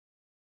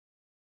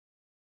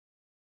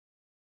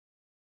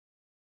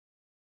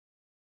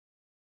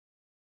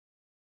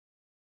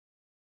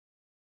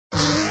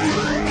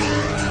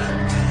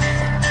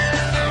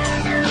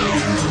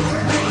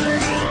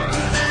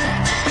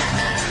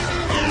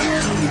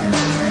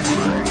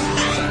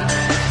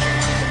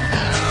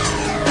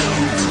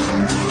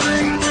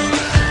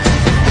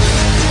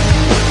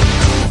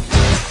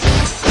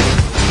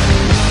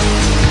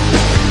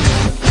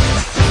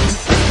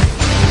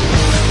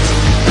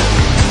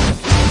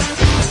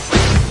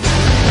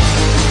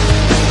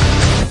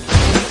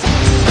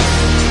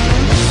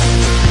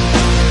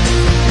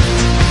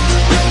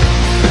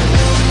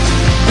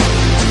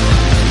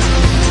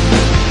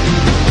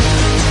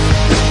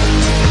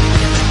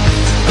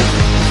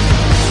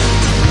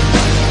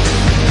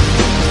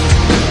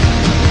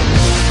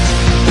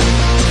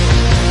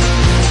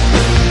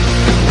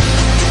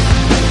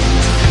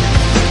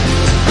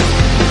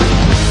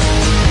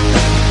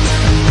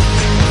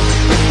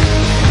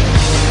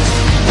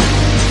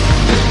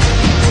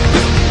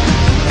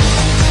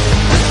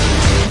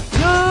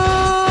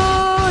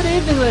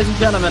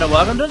gentlemen, and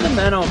welcome to the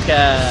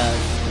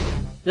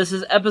MENTALCAST. This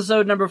is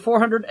episode number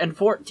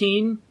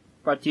 414,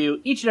 brought to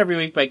you each and every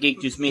week by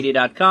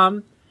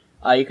GeekJuiceMedia.com.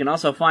 You can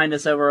also find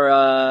us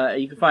over,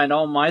 you can find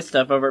all my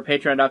stuff over at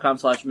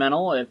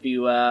Patreon.com/mental. If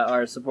you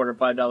are a supporter of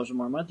 $5 or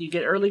more a month, you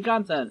get early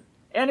content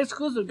and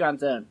exclusive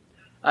content.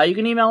 You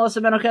can email us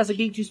at mentalcast at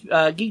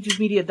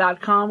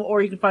geekjuicemedia.com,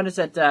 or you can find us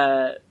at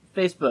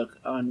Facebook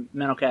on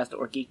Mentalcast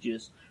or Geek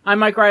Juice. I'm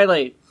Mike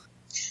Riley.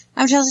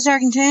 I'm Chelsea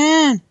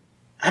Tarkington.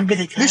 I'm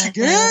Billy Carter.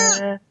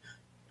 Michigan.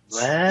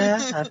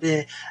 Well,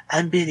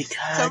 I'm Billy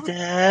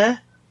Carter.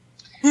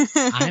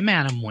 I'm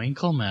Adam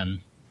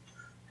Winkelmann.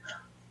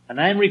 And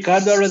I'm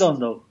Ricardo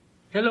Arredondo.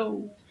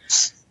 Hello.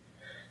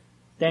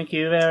 Thank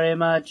you very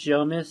much,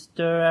 yo, Mr.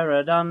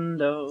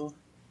 Arredondo.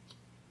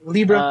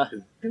 Libra.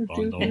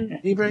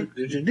 Libra.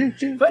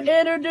 For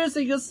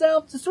introducing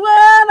yourself just when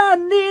I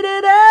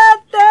needed it.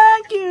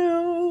 Thank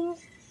you.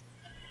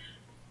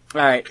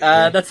 Alright,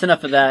 that's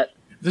enough of that.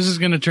 This is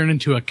going to turn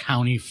into a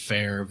county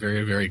fair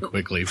very, very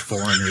quickly.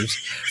 Foreigners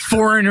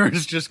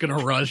just going to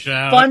rush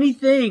out. Funny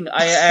thing,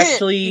 I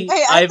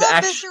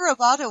thought Mr.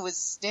 Roboto was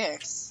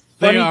Styx.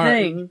 Funny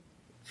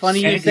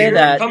you say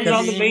that. Comes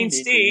on the main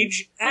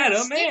stage,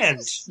 Adam and...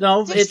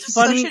 No, it's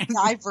funny. Such a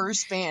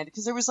diverse band,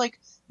 because there was like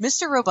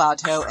Mr.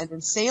 Roboto, and then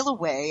Sail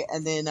Away,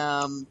 and then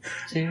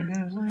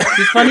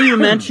It's funny you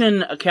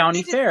mention a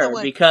county fair,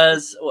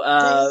 because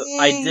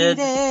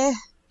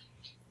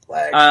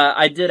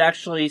I did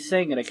actually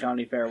sing at a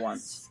county fair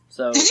once.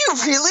 So did you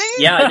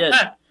really? Yeah, I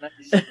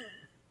did.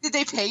 Did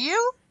they pay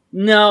you?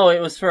 No,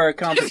 it was for a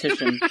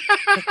competition.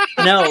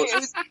 No.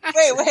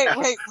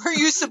 Wait. Were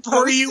you supposed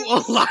Were you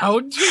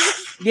allowed to?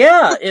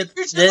 Yeah, it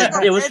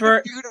was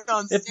for...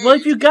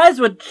 If you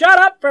guys would shut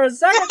up for a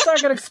second so I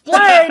can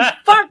explain!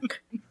 Fuck!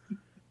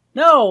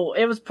 No,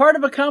 it was part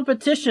of a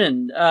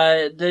competition.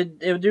 They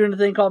were doing a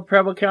thing called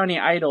Preble County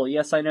Idol.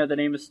 Yes, I know the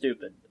name is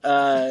stupid.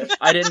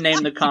 I didn't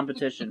name the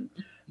competition.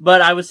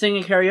 But I was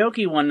singing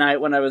karaoke one night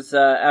when I was,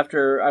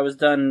 after I was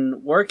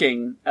done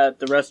working at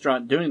the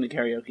restaurant doing the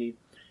karaoke.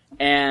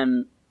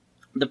 And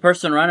the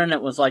person running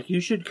it was like, you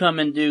should come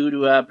and do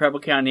Preble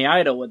County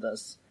Idol with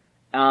us.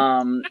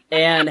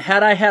 And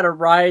had I had a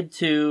ride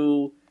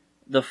to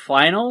the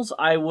finals,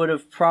 I would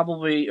have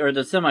probably, or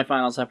the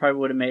semifinals, I probably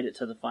would have made it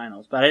to the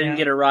finals. But I didn't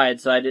get a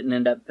ride, so I didn't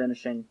end up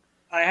finishing.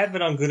 I have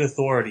it on good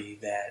authority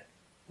that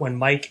when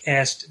Mike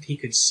asked if he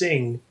could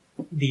sing,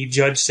 the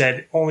judge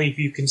said, only if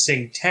you can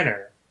sing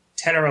tenor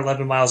 10 or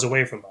 11 miles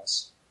away from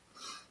us.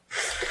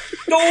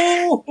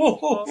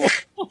 Oh,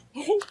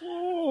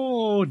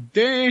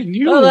 Dane,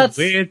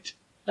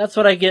 that's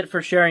what I get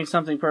for sharing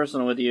something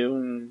personal with you.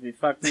 And you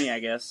fucked me, I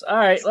guess.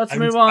 Alright, let's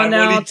move on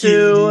now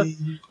to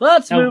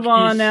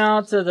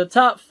the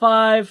top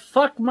 5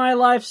 Fuck My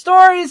Life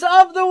stories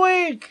of the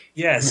week!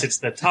 Yes, it's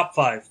the top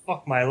 5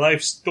 Fuck My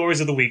Life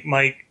stories of the week.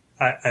 Mike,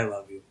 I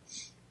love you.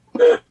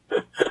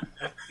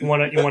 You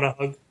want a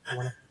hug?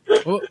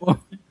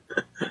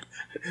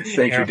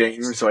 Thank you,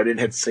 Dane, so I didn't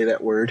have to say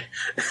that word.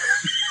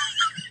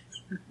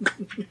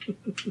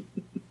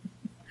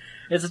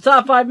 It's the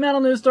top 5 metal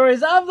news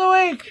stories of the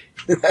week!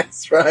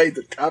 That's right,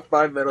 the top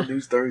 5 metal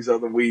news stories of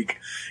the week.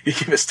 You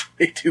give us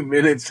 22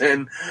 minutes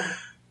and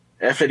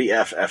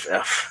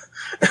FFF.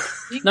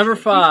 Number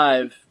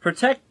 5,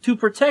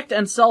 protect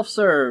and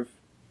self-serve.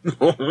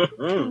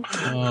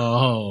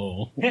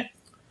 Oh.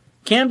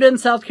 Camden,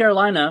 South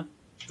Carolina.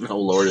 Oh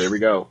Lord, there we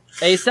go.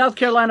 A South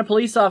Carolina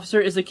police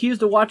officer is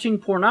accused of watching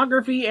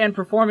pornography and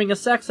performing a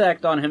sex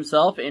act on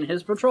himself in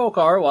his patrol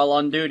car while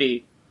on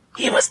duty.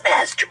 He was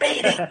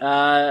masturbating.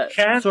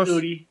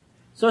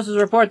 Sources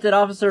report that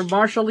Officer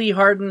Marshall Lee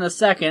Harden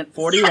II,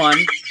 41,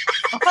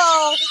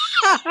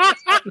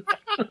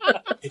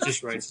 It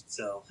just writes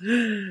itself.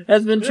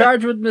 has been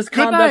charged with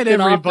misconduct in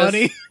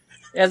everybody. office.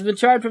 Has been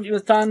charged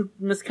with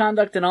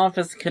misconduct in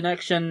office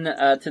connection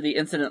to the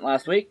incident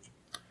last week.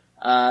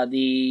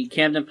 The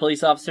Camden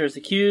police officer is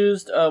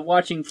accused of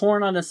watching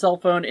porn on his cell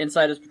phone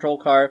inside his patrol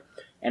car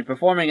and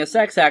performing a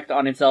sex act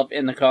on himself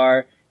in the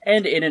car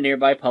and in a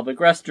nearby public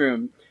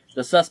restroom.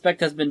 The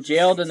suspect has been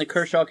jailed in the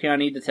Kershaw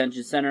County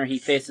Detention Center. He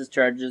faces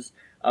charges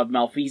of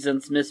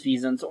malfeasance,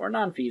 misfeasance, or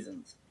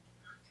nonfeasance.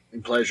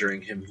 And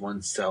pleasuring him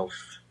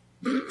oneself.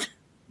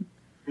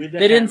 They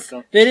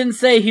didn't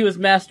say he was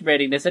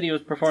masturbating. They said he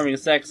was performing a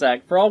sex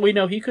act. For all we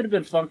know, he could have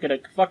been fucking a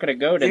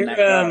goat in that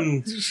car.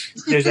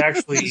 There's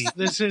actually...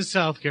 This is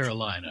South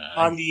Carolina.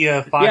 On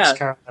the Fox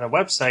Carolina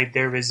website,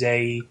 there is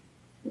a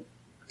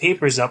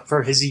papers up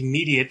for his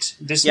immediate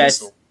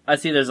dismissal. Yeah, I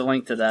see there's a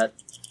link to that.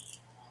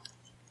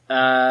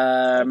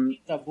 Let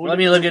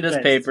me look at his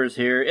papers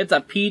here. It's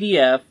a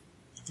PDF.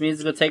 It means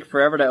it's going to take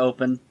forever to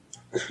open.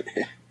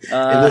 If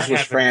this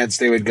was France,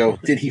 they would go,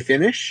 did he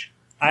finish?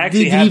 I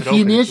actually have it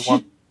open if you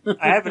want.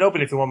 I have it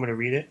open if you want me to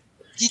read it.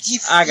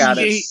 I got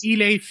it.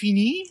 Il est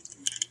fini?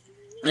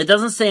 It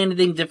doesn't say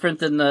anything different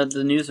than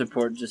the news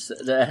report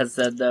that has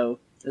said, though,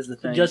 is the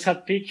thing. Just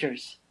have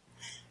pictures.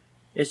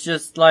 It's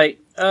just like,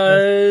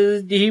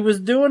 he was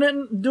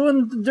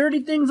doing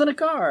dirty things in a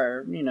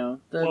car, you know,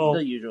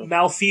 the usual.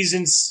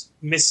 Malfeasance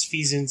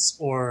misfeasance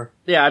or...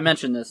 Yeah, I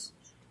mentioned this.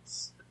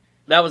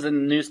 That was in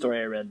the news story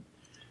I read.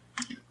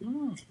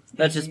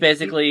 That's just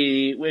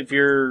basically if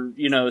you're,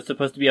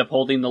 supposed to be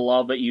upholding the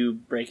law, but you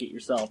break it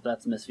yourself.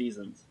 That's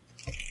misfeasance.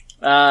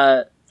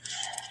 I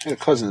had a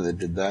cousin that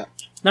did that.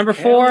 Number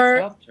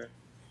 4.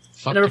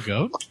 Fuck the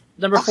goat?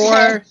 Number 4.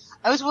 Okay.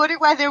 I was wondering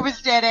why there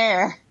was dead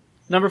air.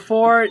 Number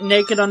 4,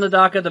 naked on the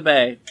dock of the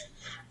bay.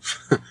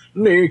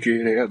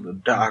 Naked at the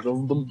dock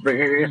of the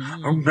bay.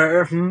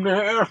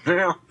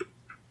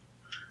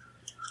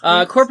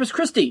 Corpus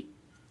Christi.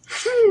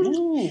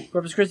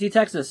 Corpus Christi,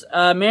 Texas.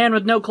 A man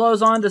with no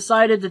clothes on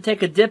decided to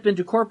take a dip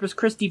into Corpus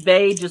Christi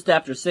Bay just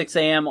after 6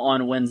 a.m.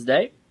 on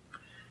Wednesday.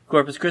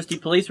 Corpus Christi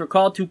police were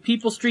called to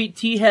People Street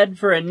T-Head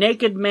for a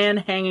naked man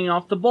hanging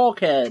off the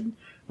bulkhead.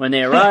 When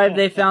they arrived,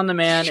 they found the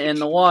man in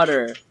the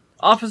water.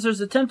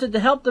 Officers attempted to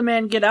help the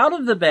man get out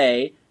of the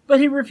bay, but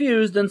he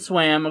refused and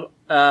swam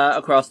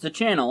across the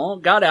channel,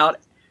 got out,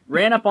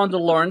 ran up onto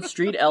Lawrence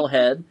Street,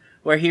 L-Head,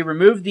 where he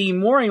removed the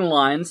mooring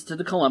lines to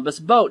the Columbus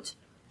boat.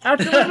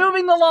 After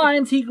removing the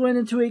lines, he went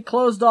into a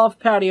closed-off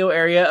patio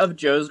area of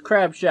Joe's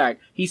Crab Shack.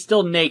 He's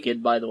still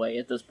naked, by the way,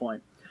 at this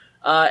point.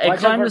 And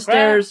climbed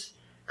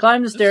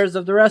the stairs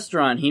of the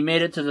restaurant. He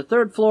made it to the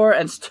 3rd floor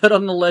and stood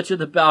on the ledge of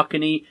the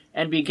balcony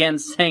and began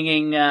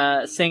singing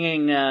My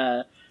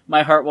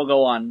Heart Will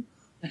Go On.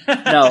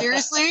 No.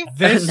 Seriously?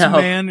 This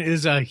man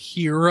is a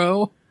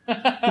hero.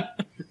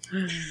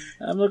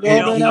 I'm looking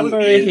up for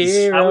a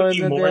hero. I would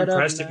be more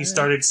impressed if he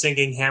started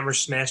singing Hammer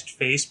Smashed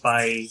Face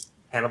by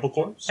Cannibal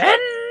Corpse. And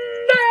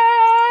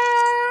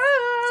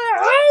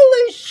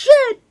holy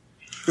shit!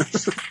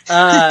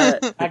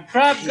 A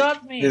crab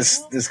got me.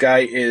 This guy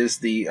is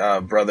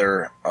the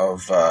brother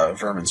of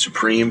Vermin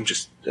Supreme.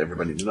 Just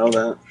everybody to know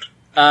that.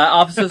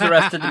 Officers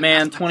arrested the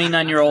man,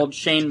 29-year-old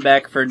Shane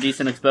Beck, for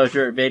indecent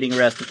exposure, evading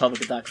arrest, and public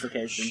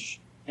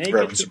intoxication.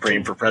 Vermin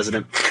Supreme for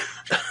president.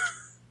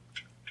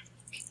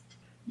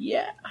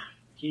 Yeah.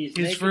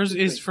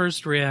 His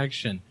first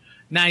reaction.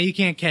 Nah, you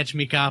can't catch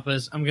me,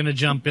 coppers. I'm gonna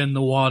jump in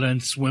the water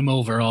and swim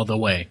over all the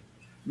way.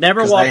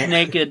 Never walk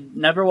naked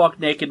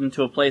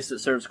into a place that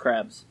serves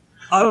crabs.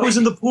 I was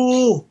in the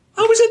pool.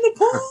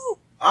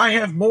 I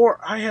have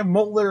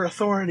molar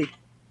authority.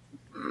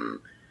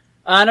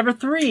 Number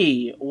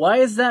 3. Why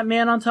is that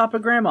man on top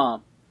of Grandma?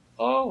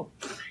 Oh.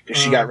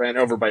 Because she got ran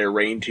over by a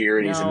reindeer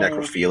and he's a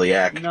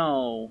necrophiliac.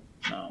 No.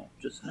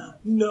 Just no.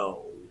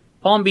 No.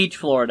 Palm Beach,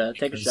 Florida.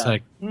 Take a It's shot.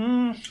 like,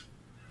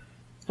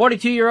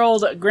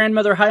 42-year-old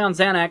grandmother high on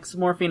Xanax,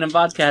 morphine, and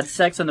vodka had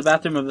sex in the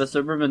bathroom of the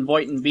suburban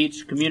Boynton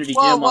Beach community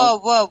gym.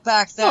 Whoa,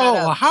 back that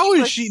up. oh, how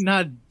is she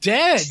not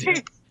dead?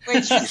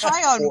 Wait, she's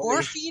high on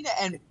morphine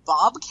and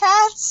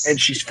bobcats?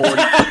 And she's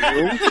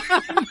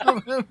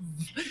 42.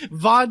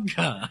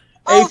 Vodka.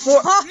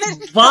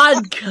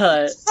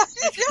 Vodka.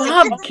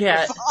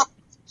 Bobcat.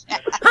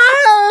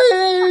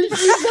 Hi,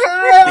 she's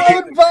high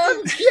on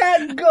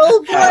Bobcat.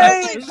 Go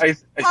play.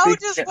 How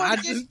does one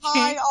get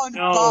high on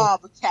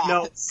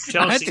bobcats?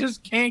 No, I Chelsea.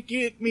 just can't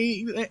get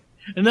me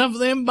enough of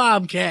them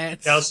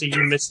bobcats. Chelsea,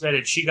 you misread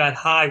it. She got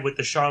high with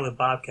the Charlotte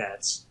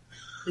Bobcats.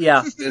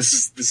 Yeah.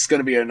 This is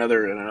going to be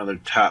another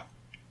top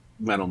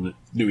metal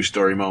news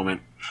story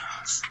moment.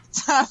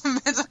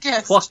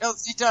 Mentalcast What?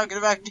 Chelsea talking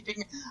about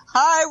getting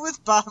high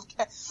with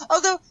bobcats.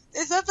 Although,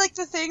 is that like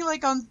the thing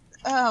like on...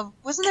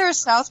 wasn't there a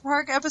South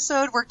Park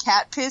episode where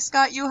cat piss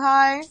got you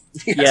high?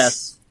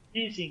 Yes.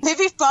 Easy.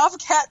 Maybe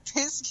bobcat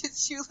piss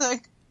gets you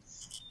like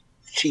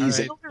Cheese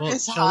All it. right. Well,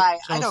 high.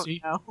 I don't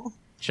Chelsea, know.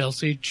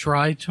 Chelsea,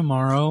 try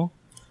tomorrow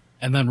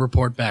and then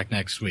report back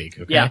next week,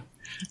 okay? Yeah.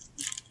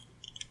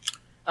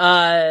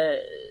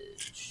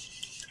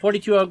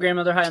 42-year-old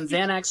grandmother high on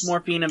Xanax,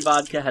 morphine, and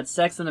vodka had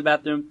sex in the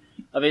bathroom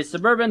of a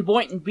suburban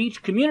Boynton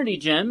Beach community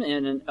gym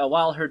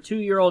while her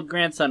 2-year-old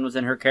grandson was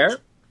in her care.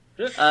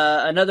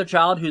 Another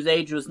child, whose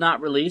age was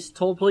not released,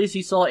 told police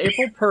he saw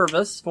April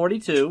Purvis,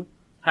 42,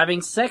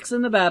 having sex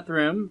in the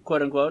bathroom,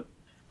 quote-unquote,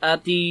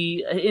 at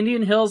the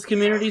Indian Hills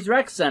Communities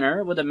Rec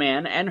Center with a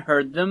man and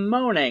heard them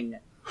moaning.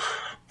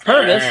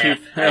 Purvis, who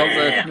failed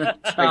a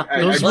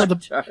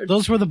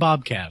Those were the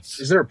bobcats.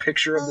 Is there a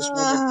picture of this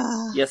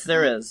woman? Yes,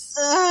 there is.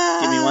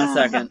 Give me 1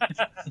 second.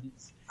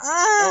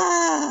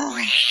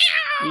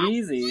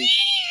 Easy.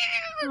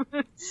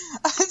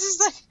 I just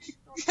like...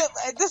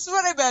 This is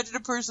what I imagine a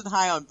person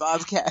high on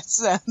bobcats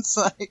sounds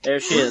like. There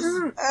she is.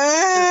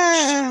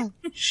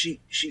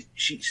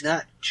 She's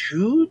not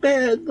too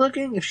bad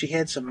looking if she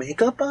had some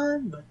makeup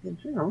on, but you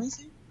know.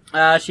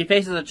 She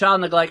faces a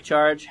child neglect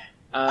charge. Is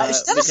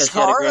that a because she had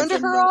scar grandson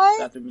under her in the eye?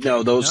 bathroom.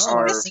 No, those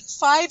are Missing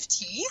 5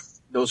 teeth?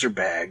 those are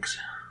bags.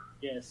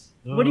 Yes.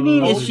 What do you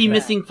mean? Is she bad.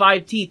 missing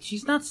 5 teeth?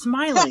 She's not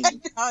smiling.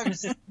 I Who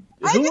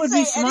can would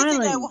be say anything I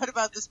smiling? want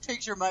about this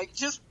picture, Mike.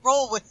 Just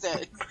roll with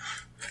it.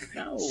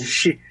 No.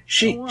 She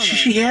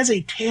has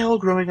a tail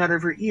growing out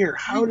of her ear.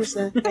 How does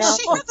that She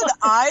has an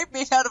eye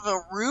made out of a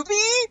ruby?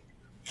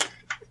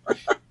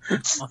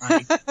 Is she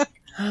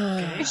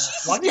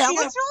Why does she have-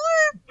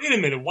 Skeletor? Wait a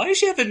minute. Why does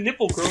she have a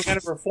nipple growing out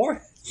of her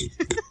forehead?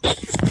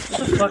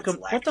 What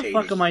the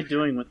fuck am I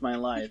doing with my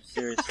life?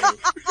 Seriously.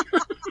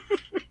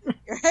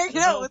 Your hanging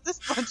out with this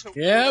bunch of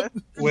Yep.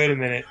 Wait a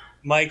minute.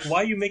 Mike,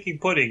 why are you making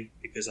pudding?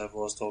 Because I've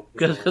lost all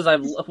control. Because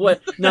I've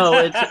what? No,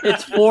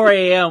 it's 4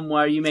 a.m.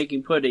 Why are you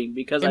making pudding?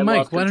 Because Hey, I Mike,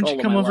 lost why don't control you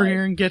of come my over life.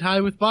 here and get high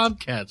with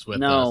Bobcats with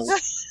No.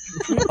 us?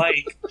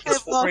 Mike, I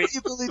it's love 4 the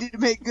ability to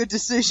make good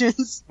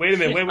decisions. Wait a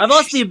minute. Wait. I've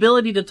lost the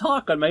ability to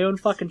talk on my own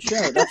fucking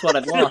show. That's what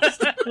I've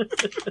lost.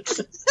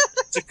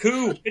 It's a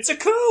coup. It's a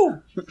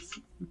coup.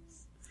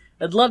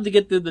 I'd love to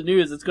get through the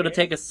news. It's going to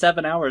take us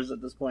 7 hours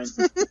at this point.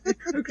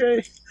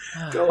 Okay.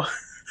 Go.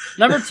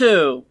 Number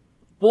 2.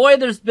 Boy,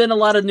 there's been a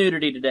lot of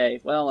nudity today.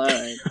 Well,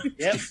 alright.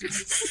 Yep.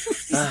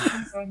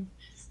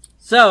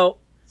 So,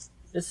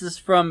 this is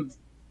from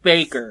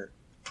Baker.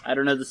 I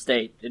don't know the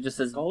state. It just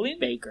says Colin?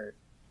 Baker.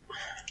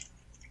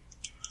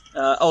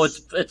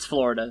 It's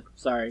Florida.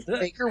 Sorry.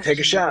 Baker Take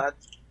a shot.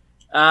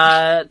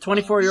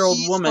 24-year-old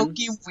He's woman.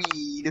 smoking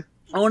weed.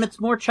 Oh, and it's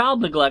more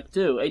child neglect,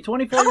 too. A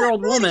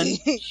 24-year-old woman...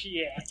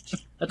 Shit.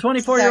 A 24-year-old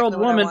Exactly what I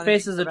woman wanted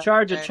faces to a hear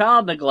charge about of that.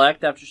 child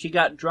neglect after she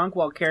got drunk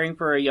while caring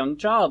for a young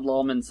child,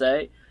 lawmen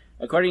say.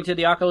 According to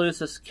the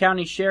Okaloosa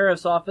County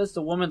Sheriff's Office,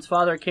 the woman's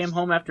father came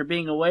home after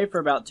being away for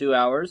about 2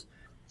 hours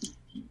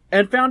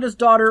and found his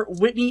daughter,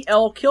 Whitney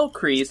L.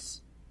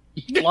 Kilcrease,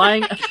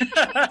 lying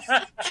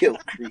Kill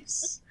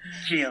Crease.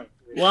 Kill.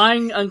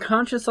 lying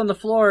unconscious on the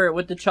floor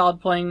with the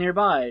child playing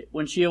nearby.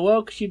 When she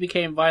awoke, she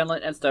became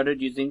violent and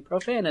started using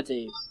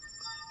profanity.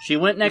 She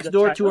went next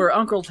door to her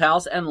uncle's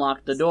house and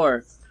locked the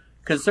door.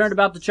 Concerned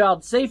about the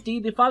child's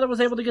safety, the father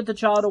was able to get the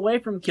child away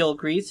from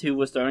Kilcrease, who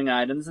was throwing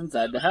items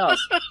inside the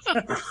house.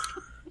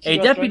 A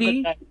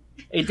deputy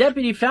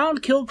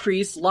found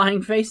Kilcrease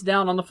lying face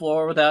down on the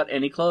floor without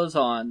any clothes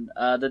on.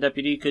 The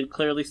deputy could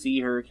clearly see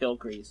her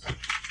Kilcrease.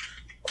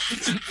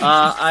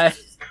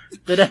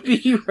 The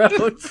deputy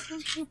wrote.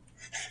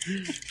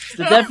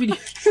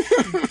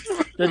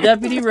 The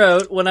deputy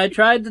wrote, "When I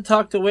tried to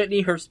talk to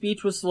Whitney, her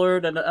speech was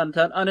slurred and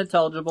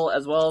unintelligible,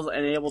 as well as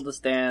unable to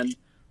stand.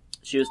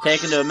 She was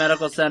taken to a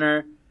medical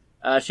center.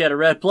 She had a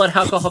red blood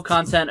alcohol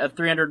content of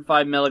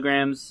 305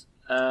 milligrams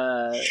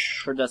per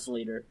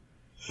deciliter.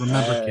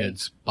 Remember,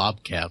 kids,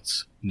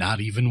 Bobcats,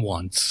 not even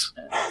once.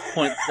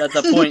 That's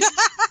a point.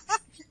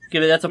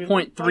 That's a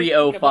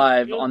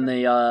 .305 on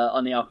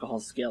the alcohol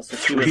scale. So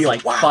she was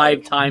like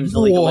 5 times the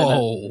legal limit.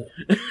 Whoa.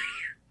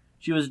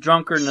 She was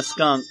drunker than a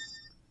skunk.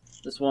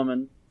 This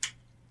woman.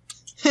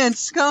 And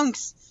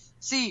skunks.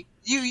 See,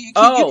 you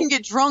can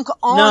get drunk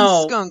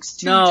on skunks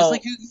too, just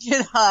like you can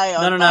get high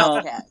on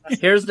Bobcat.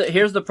 Here's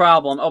the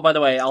problem. Oh, by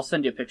the way, I'll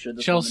send you a picture of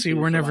this Chelsea,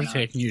 woman, we're too, never so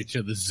taking you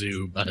to the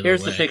zoo, by the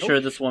Here's way. the picture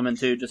of this woman,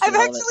 too. Just I'm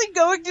actually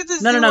going to the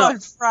zoo on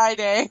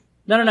Friday.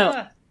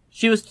 No.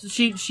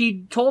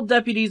 She told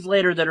deputies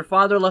later that her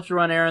father left to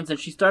run errands and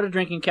she started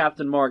drinking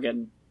Captain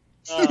Morgan.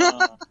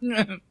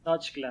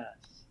 Touch glass.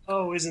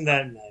 Oh, isn't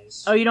that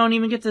nice? Oh, you don't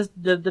even get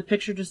the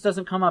picture just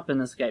doesn't come up in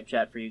the Skype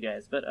chat for you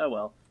guys, but oh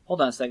well. Hold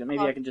on a second,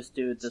 maybe I can just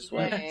do it this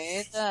way.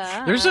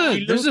 There's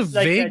a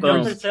vague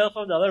Like herself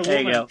of the other There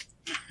you woman. go.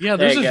 Yeah,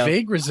 there's a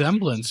vague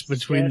resemblance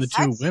between the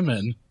two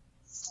women.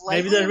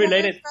 Maybe they're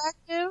related.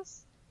 Attractive.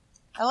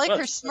 I like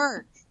her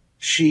smirk.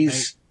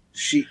 She's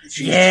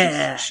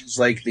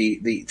like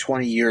the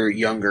 20-year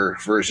younger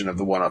version of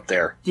the one up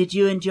there. Did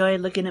you enjoy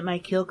looking at my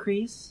kill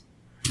crease?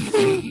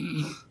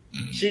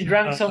 She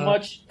drank so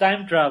much,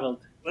 time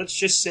traveled. Let's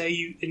just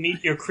say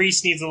your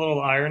crease needs a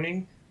little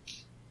ironing.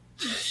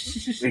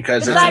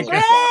 Because it's like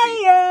only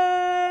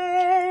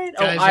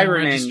Guys, I'm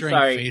ironing. registering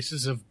Sorry.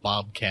 faces of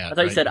Bobcat. I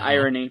thought you said now.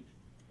 irony.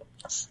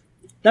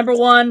 Number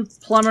 1,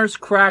 Plumber's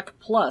Crack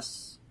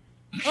Plus.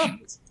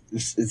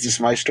 Is this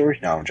my story?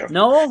 No, I'm joking.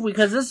 No,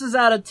 because this is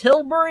out of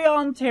Tilbury,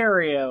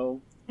 Ontario.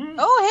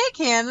 Oh,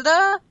 hey,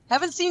 Canada.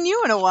 Haven't seen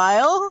you in a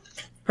while.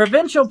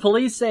 Provincial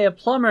police say a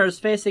plumber is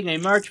facing a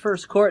March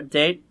 1st court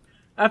date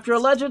after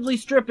allegedly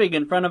stripping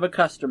in front of a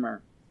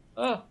customer.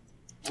 Oh.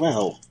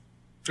 Well,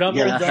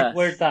 Plumbers don't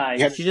wear ties.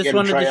 you had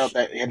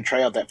to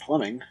try out that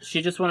plumbing.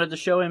 She just wanted to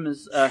show him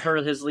his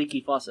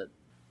leaky faucet.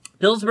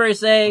 Pillsbury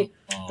say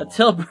a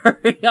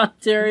Tilbury,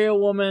 Ontario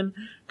woman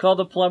called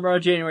a plumber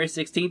on January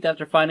 16th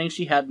after finding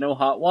she had no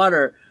hot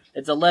water.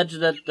 It's alleged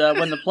that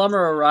when the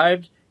plumber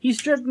arrived, he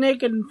stripped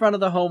naked in front of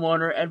the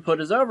homeowner and put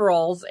his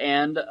overalls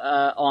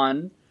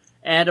on,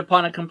 and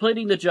upon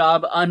completing the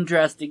job,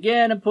 undressed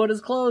again and put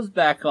his clothes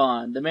back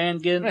on. The man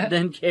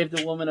then gave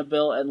the woman a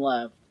bill and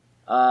left.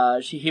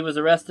 He was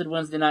arrested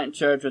Wednesday night and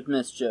charged with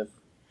mischief.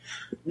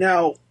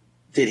 Now,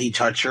 did he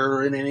touch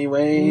her in any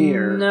way?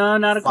 Or no,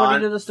 not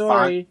according to the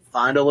story.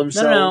 Fondle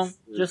himself?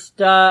 No. Just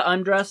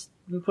undressed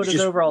and put his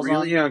overalls on.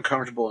 Really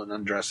uncomfortable and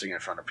undressing in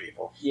front of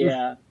people.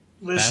 Yeah.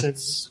 Listen,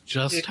 that's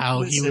just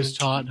how he was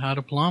taught how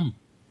to plumb.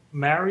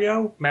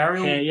 Mario,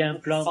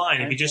 plumb.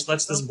 Fine, if he just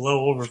lets this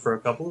blow over for a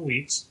couple of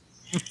weeks.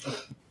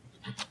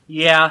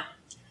 Yeah.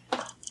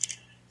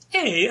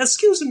 Hey,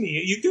 excuse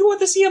me, you do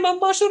want to see my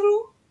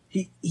mushroom?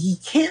 He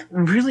can't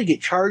really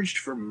get charged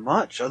for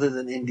much other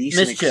than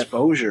indecent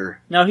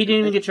exposure. No, he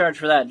didn't even get charged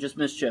for that. Just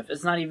mischief.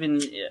 It's not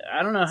even.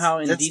 I don't know how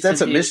indecent.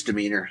 That's a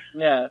misdemeanor.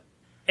 Yeah.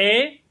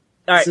 Eh?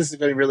 All right. This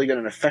isn't really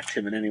going to affect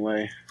him in any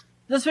way.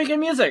 This week in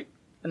music,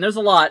 and there's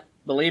a lot.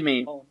 Believe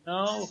me. Oh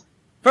no.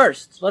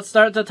 First, let's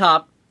start at the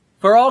top.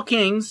 For All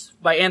Kings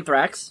by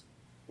Anthrax.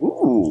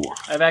 Ooh.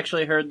 I've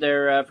actually heard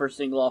their first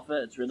single off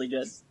it. It's really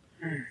good.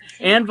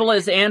 Anvil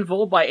is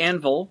Anvil by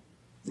Anvil.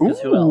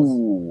 Because who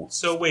else?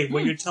 So wait,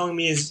 what you're telling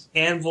me is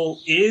Anvil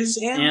is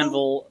Anvil?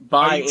 Anvil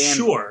by Are you Anvil.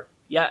 sure?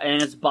 Yeah,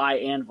 and it's by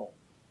Anvil.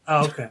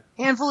 Oh, okay.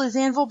 Anvil is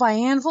Anvil by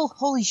Anvil?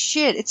 Holy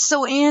shit, it's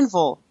so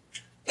Anvil.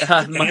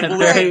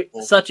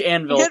 Such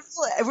Anvil.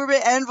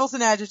 Anvil's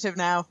an adjective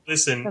now.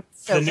 Listen,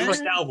 So the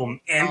newest album,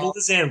 Anvil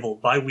is Anvil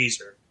by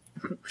Weezer.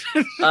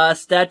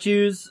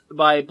 Statues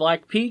by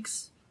Black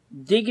Peaks.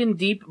 Diggin'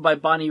 Deep by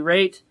Bonnie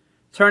Raitt.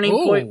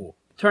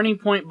 Turning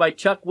Point by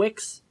Chuck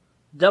Wicks.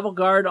 Devil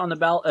on the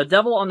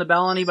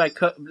Balcony by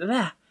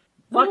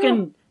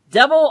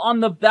Devil on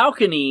the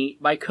Balcony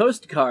by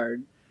Coast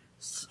Guard.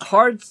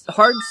 Hard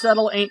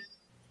Settle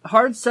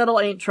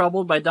Ain't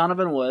Troubled by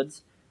Donovan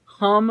Woods.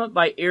 Hum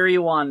by Erie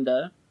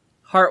Wanda.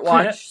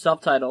 Heartwatch,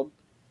 self-titled.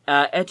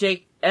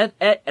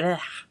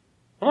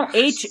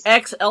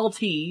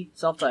 HXLT,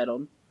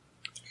 self-titled.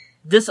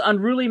 This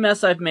Unruly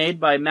Mess I've Made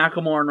by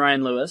Macklemore and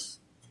Ryan Lewis.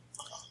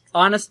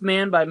 Honest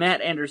Man by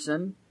Matt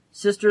Anderson.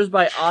 Sisters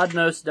by Odd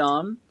Nose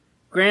Dom.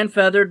 Grand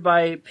Feathered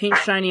by Pink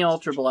Shiny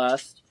Ultra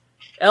Blast.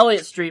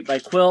 Elliott Street by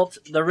Quilt.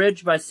 The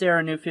Ridge by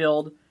Sarah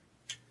Newfield.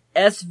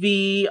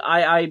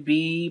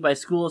 SVIIB by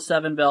School of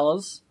Seven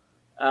Bells.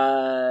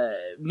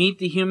 Meet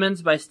the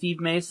Humans by Steve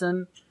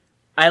Mason.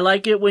 I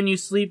Like It When You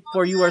Sleep,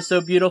 For You Are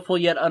So Beautiful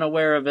Yet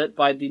Unaware of It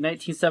by the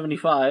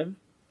 1975.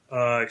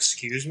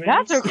 Excuse me?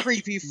 That's a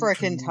creepy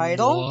frickin'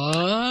 title.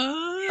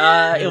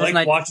 What? It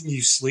was watching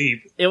you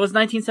sleep. It was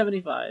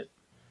 1975.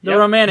 The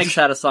Romantics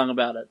had a song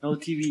about it. No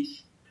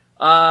TVs.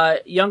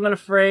 Young and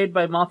Afraid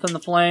by Moth and the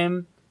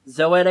Flame.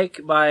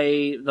 Zoetic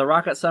by The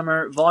Rocket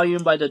Summer.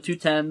 Volume by the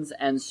 210s.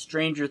 And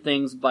Stranger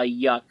Things by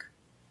Yuck.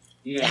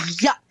 Yeah.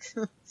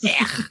 Yuck.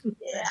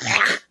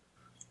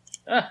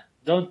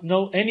 Don't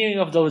know any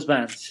of those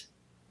bands.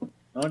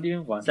 Not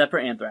even one. Except for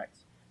Anthrax.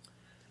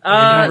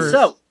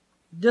 So,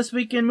 this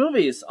week in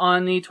movies,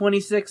 on the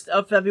 26th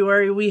of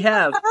February, we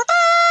have...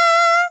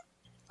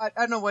 I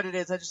don't know what it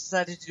is. I just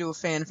decided to do a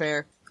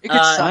fanfare. It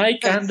could suck.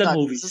 Mike and the suck.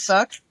 movies. Does it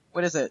suck?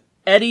 What is it?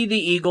 Eddie the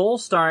Eagle,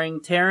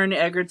 starring Taron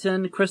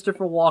Egerton,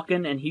 Christopher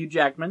Walken, and Hugh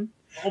Jackman.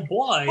 Oh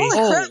boy.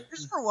 Holy crap,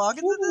 Christopher Walken's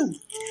in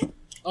this?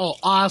 Oh,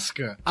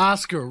 Oscar.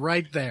 Oscar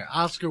right there.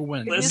 Oscar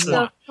wins. It is Listen.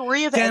 the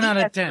story of 10 Eddie out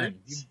of Edwards. 10.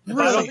 If I don't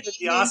Really? get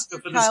the Oscar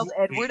for this Child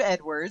movie. Edward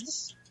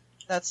Edwards.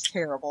 That's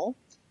terrible.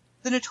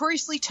 The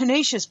notoriously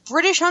tenacious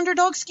British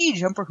underdog ski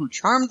jumper who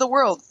charmed the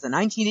world at the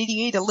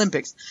 1988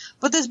 Olympics.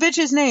 But this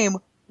bitch's name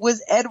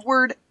was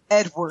Edward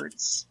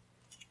Edwards.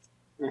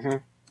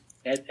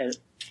 Ed.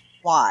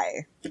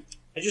 Why?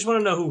 I just want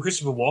to know who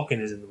Christopher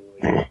Walken is in the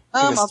movie.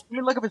 Let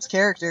me look up his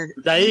character.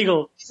 The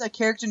Eagle. He's a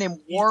character named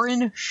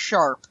Warren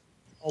Sharp.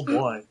 Oh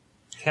boy.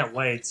 Can't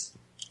wait.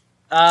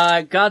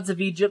 Gods of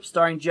Egypt,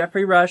 starring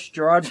Jeffrey Rush,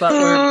 Gerard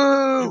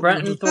Butler,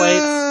 Brenton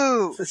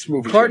Thwaites, This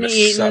movie's Courtney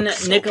gonna Eaton, suck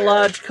so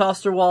Nicolaj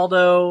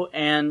Coster-Waldau,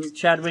 and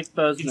Chadwick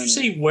Boseman. Did you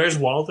say Where's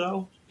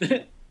Waldo?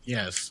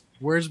 Yes.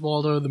 Where's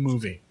Waldo the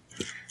movie?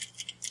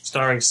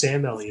 Starring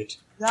Sam Elliott.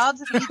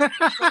 Gods of Egypt.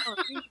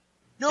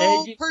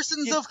 No Egypt-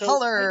 persons Egypt- of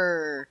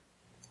color.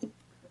 bad.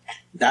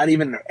 Not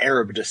even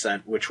Arab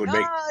descent, which would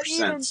make Not even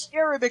sense.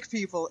 Arabic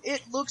people.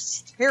 It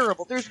looks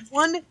terrible. There's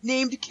one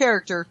named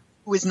character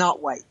who is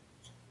not white.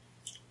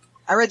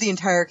 I read the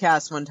entire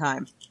cast one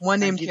time. One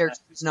named character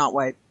who's not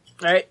white.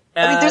 Right?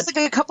 I mean, there's like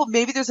a couple,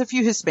 maybe there's a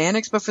few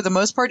Hispanics, but for the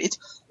most part, it's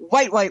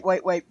white,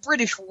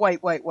 British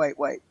white.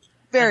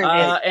 Very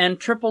white. and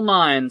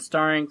 999,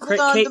 starring Hold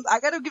on, Kate. I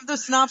gotta give the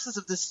synopsis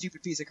of this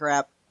stupid piece of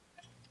crap.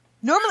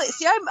 Normally,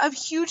 see, I'm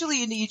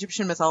hugely into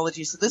Egyptian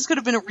mythology, so this could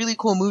have been a really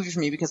cool movie for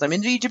me because I'm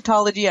into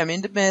Egyptology, I'm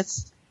into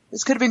myths.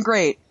 This could have been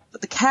great.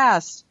 But the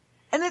cast,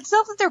 and it's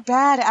not that they're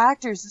bad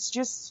actors, it's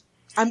just,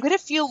 I'm gonna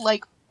feel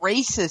like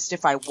racist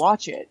if I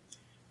watch it.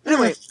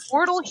 Anyway,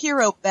 mortal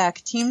hero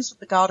Beck teams with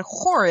the god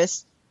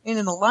Horus in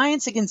an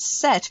alliance against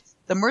Set,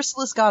 the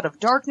merciless god of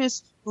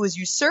darkness, who has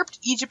usurped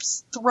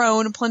Egypt's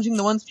throne, plunging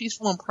the once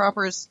peaceful and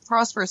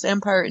prosperous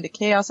empire into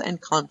chaos and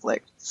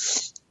conflict.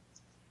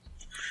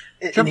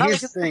 And here's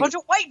the A thing. bunch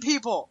of white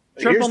people!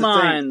 Here's the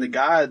 999. thing. The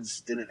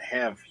gods didn't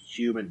have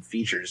human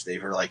features. They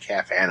were like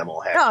half animal,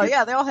 half Oh human.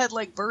 yeah, they all had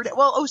like bird.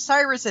 Well,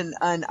 Osiris and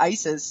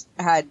Isis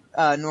had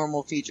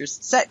normal features.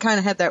 Set kind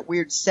of had that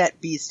weird Set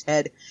beast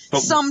head. But-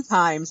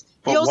 Sometimes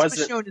but he also was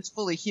was it- shown as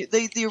fully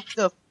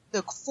the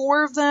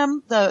four of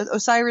them, the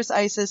Osiris,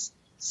 Isis,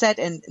 Set,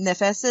 and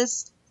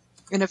Nephesis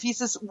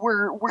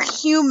were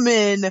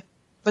human,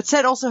 but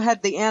Set also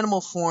had the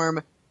animal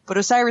form. But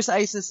Osiris,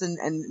 Isis, and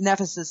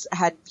Nephesis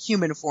had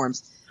human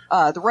forms.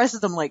 The rest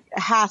of them, like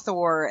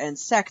Hathor and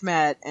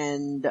Sekhmet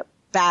and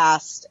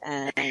Bast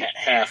and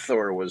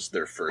Hathor was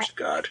their first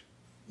god.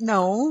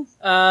 no.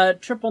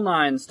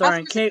 999,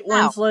 starring That's Kate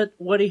now. Winslet,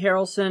 Woody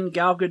Harrelson,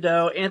 Gal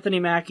Gadot, Anthony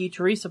Mackie,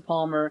 Teresa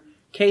Palmer,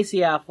 Casey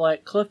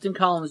Affleck, Clifton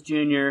Collins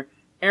Jr.,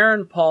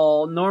 Aaron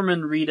Paul,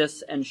 Norman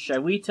Reedus, and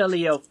Shawita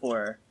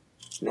Leofor.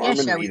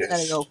 Norman Yeah, we Reedus.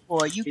 gotta go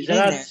for you. Is Get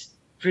in there. that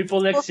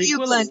Triple X Well, you,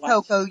 sequel. Glen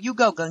Coco. You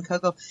go, Glen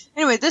Coco.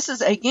 Anyway, this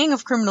is a gang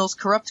of criminals,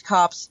 corrupt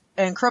cops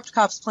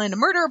plan to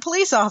murder a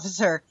police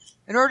officer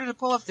in order to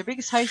pull off their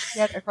biggest heist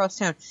yet across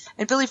town.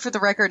 And Billy, for the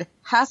record,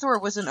 Hathor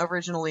wasn't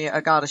originally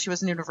a goddess. She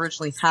wasn't even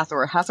originally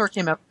Hathor. Hathor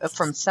came up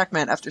from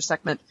Sekhmet after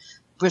Sekhmet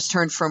was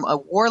turned from a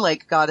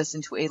warlike goddess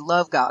into a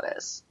love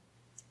goddess.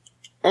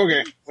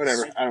 Okay,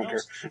 whatever. I don't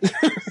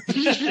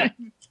care.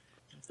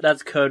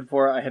 That's code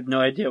for I have no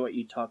idea what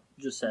you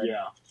just said.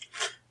 Yeah.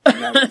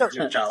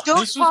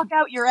 Don't talk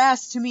out your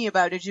ass to me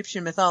about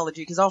Egyptian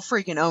mythology, because I'll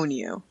freaking own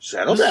you.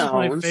 Settle This down. is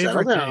my Settle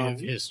favorite day down. of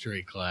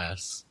history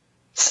class.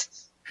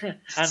 And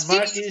Speaking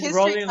Mark of is history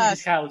rolling in class,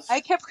 his house.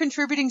 I kept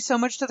contributing so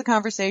much to the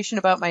conversation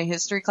about my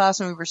history class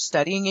when we were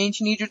studying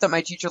ancient Egypt that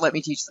my teacher let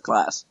me teach the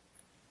class.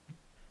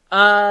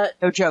 No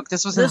joke.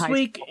 This was in This high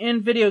week school.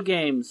 in video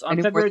games, I on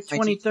knew February what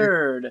my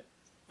teacher- 23rd,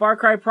 Far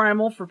Cry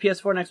Primal for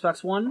PS4 and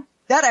Xbox One,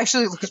 That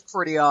actually looks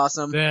pretty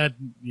awesome.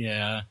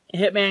 Yeah.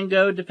 Hitman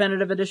Go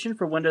Definitive Edition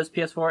for Windows,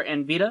 PS4,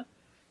 and Vita,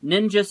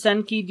 Ninja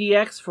Senki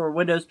DX for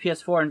Windows,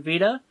 PS4, and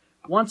Vita,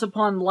 Once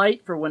Upon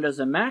Light for Windows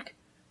and Mac,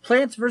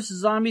 Plants vs.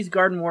 Zombies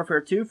Garden Warfare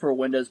 2 for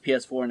Windows,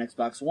 PS4, and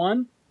Xbox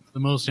One, The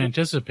most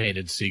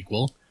anticipated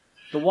sequel.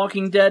 The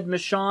Walking Dead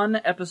Michonne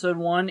Episode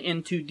 1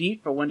 In Too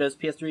Deep for Windows,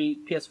 PS3,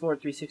 PS4,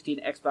 360,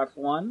 and Xbox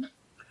One,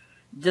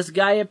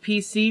 Disgaea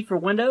PC for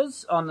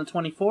Windows on the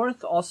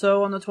 24th.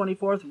 Also on the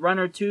 24th,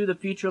 Runner 2, The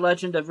Future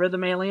Legend of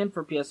Rhythm Alien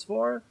for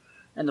PS4,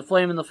 and The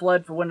Flame and the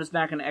Flood for Windows,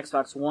 Mac, and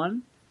Xbox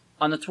One.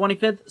 On the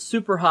 25th,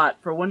 Super Hot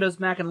for Windows,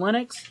 Mac, and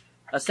Linux,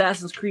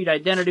 Assassin's Creed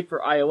Identity for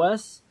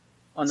iOS.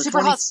 On the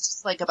Super Hot's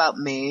just like about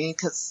me,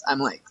 because I'm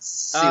like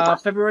super.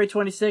 February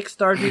 26th,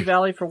 Stardew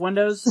Valley for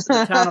Windows,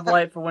 The Town of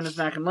Light for Windows,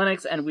 Mac, and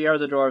Linux, and We Are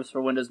the Dwarves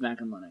for Windows, Mac,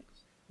 and Linux.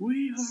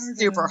 We are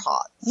Super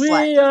hot. We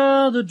Flat.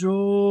 are the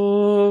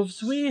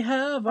dwarves. We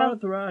have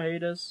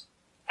arthritis.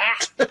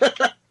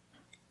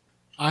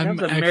 I'm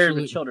That's a Married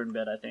with actually, Children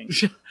bit, I think.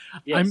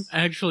 Yes. I'm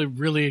actually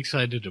really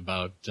excited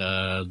about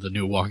the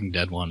new Walking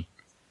Dead one.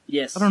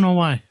 Yes. I don't know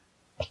why.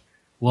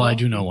 Well, I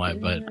do know why,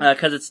 but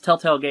Because it's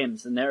Telltale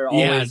Games, and they're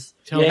always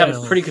they have a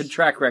Telltale. pretty good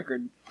track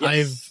record.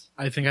 I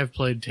think I've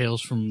played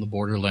Tales from the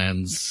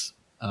Borderlands,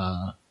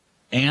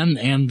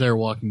 and their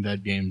Walking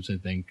Dead games. I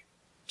think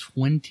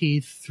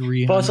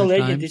 2,300 Puzzle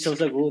Agent times. is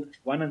also good.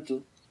 1 and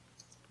 2.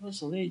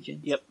 Puzzle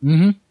Agent. Yep.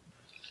 Mm-hmm.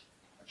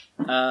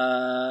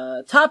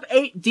 Top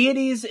 8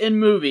 deities in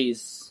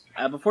movies.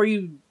 Before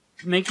you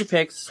make your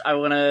picks, I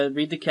want to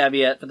read the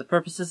caveat. For the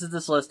purposes of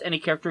this list, any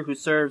character who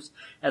serves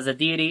as a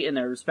deity in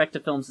their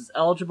respective films is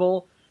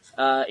eligible.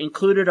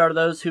 Included are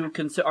those who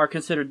are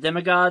considered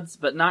demigods,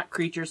 but not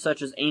creatures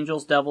such as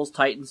angels, devils,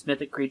 titans,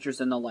 mythic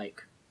creatures, and the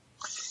like.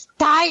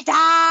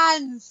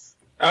 Titans!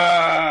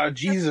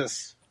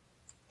 Jesus.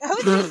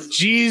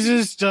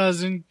 Jesus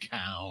doesn't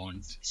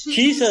count.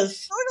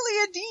 Jesus.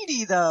 Totally a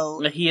deity, though.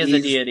 He is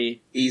a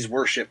deity. He's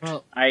worshipped.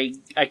 Well, I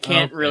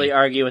can't Okay. really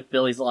argue with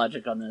Billy's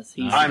logic on this.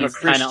 I'm a He's kind of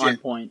Christian. on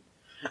point.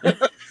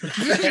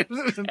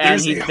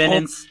 And he's been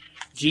in...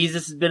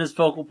 Jesus has been his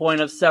focal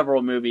point of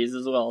several movies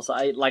as well, so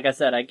like I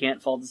said, I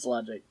can't fault his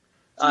logic.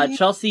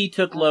 Chelsea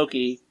took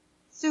Loki.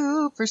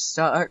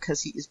 Superstar,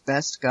 because he is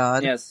best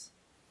god. Yes.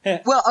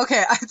 Well,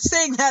 okay, I'm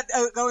saying that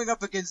going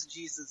up against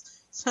Jesus.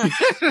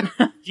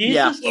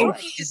 Yeah. Jesus.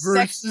 Loki is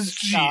versus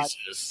sexiest god.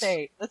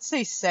 Jesus. Let's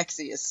say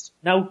sexiest.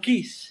 Now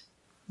kiss.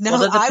 No, Well,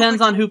 that I depends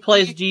would on who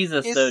plays kiss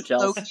Jesus, though,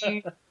 Chelsea.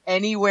 Loki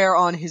anywhere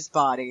on his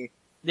body.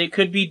 It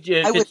could be I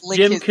if would it's lick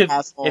Jim his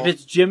asshole. if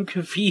it's Jim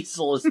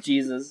Caviezel as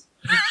Jesus.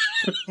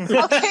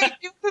 Okay,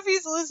 Jim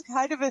Caviezel is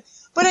kind of a,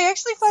 but I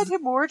actually find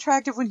him more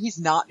attractive when he's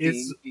not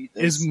being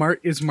Jesus.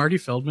 Is Marty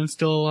Feldman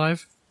still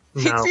alive?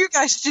 No. You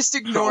guys just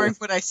ignoring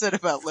what I said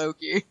about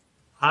Loki.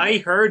 I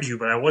heard you,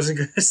 but I wasn't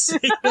going to say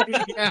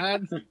it. Yeah.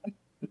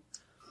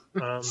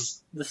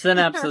 The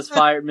synapse is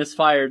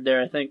misfired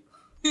there, I think.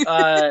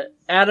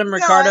 Adam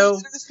Ricardo. No, I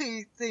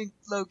seriously think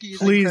Loki is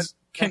Please,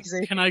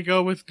 incredible. can I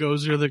go with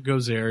Gozer the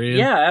Gozerian?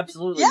 Yeah,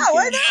 absolutely. Yeah, you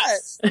why can.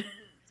 not?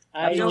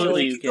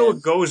 Absolutely, you You go can.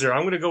 with Gozer.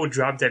 I'm going to go with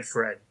Drop Dead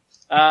Fred.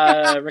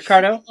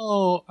 Ricardo,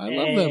 Oh, I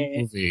love that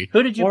movie.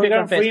 who did you pick Morgan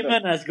on Facebook?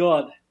 Freeman as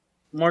God.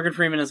 Morgan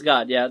Freeman is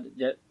God. Yeah.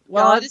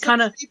 Well, God it's is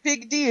kind a of pretty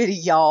big deity,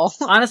 y'all.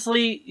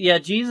 honestly, yeah.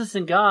 Jesus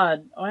and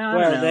God. Oh, I don't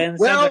Well, know. then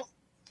Well,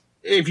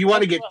 if you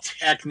want to get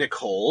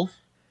technical,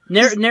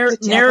 Narrow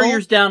devil?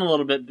 yours down a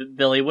little bit,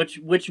 Billy.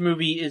 Which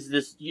movie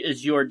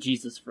is your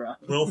Jesus from?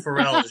 Will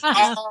Ferrell is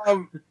just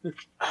um,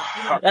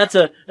 That's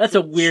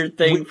a weird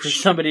thing for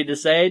somebody to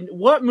say.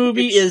 What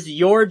movie is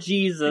your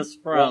Jesus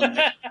from?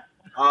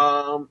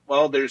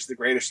 well, there's The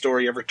Greatest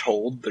Story Ever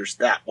Told. There's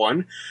that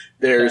one.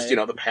 There's, Okay.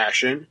 The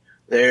Passion.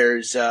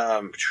 There's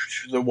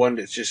the one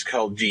that's just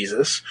called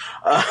Jesus.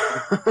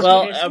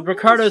 Well,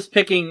 Ricardo's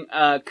picking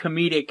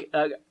comedic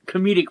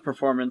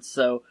performance,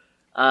 so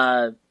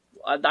I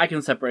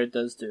can separate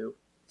those two.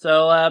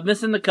 So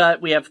missing the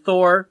cut, we have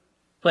Thor,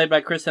 played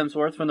by Chris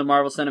Hemsworth from the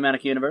Marvel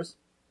Cinematic Universe.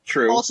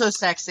 True. Also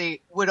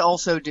sexy, would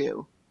also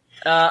do.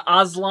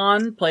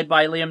 Aslan, played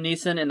by Liam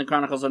Neeson in the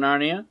Chronicles of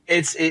Narnia.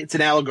 It's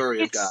an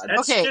allegory of God.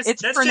 Okay,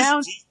 it's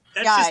pronounced-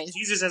 That's guys, just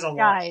Jesus as a line.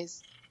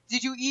 Guys,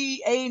 did you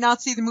A,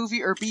 not see the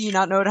movie, or B,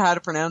 not know how to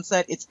pronounce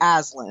that? It's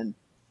Aslan.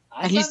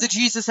 And he's the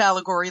Jesus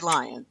allegory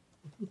lion.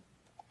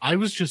 I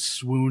was just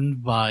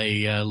swooned by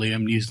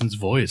Liam Neeson's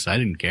voice. I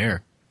didn't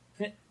care.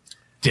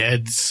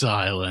 Dead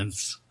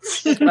silence.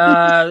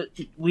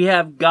 We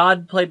have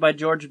God played by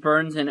George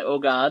Burns in Oh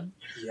God.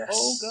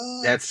 Yes.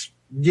 Oh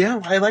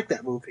god. I like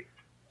that movie.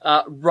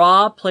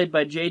 Ra played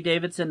by Jay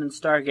Davidson in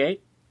Stargate.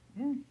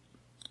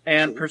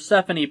 And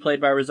Persephone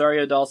played by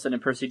Rosario Dawson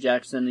and Percy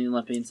Jackson in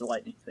Olympians of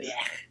Lightning. So, yeah.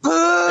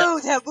 Boo!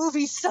 That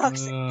movie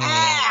sucks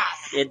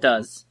ass! It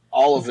does.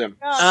 All of them.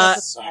 God,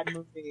 that's a bad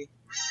movie.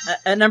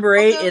 At number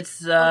 8,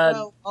 it's...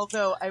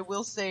 Although, I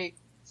will say,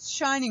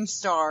 shining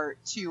star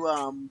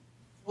to,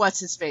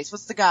 what's his face?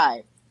 What's the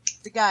guy?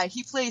 The guy,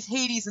 he plays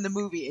Hades in the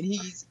movie, and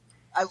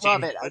I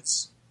love it.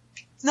 It's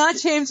It's not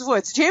James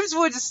Woods. James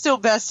Woods is still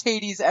best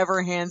Hades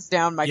ever, hands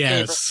down, my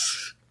favorite.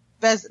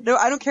 Best. No,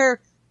 I don't care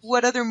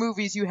what other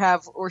movies you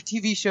have or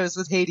TV shows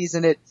with Hades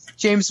in it.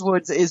 James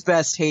Woods is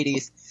best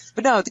Hades.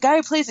 But no, the guy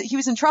who plays it, he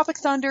was in Tropic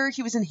Thunder,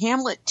 he was in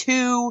Hamlet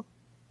 2,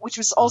 which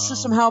was also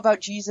somehow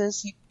about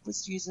Jesus. He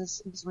was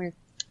Jesus. It was weird.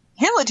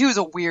 Hamlet 2 is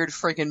a weird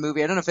freaking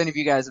movie. I don't know if any of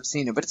you guys have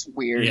seen it, but it's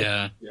weird.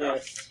 Yeah.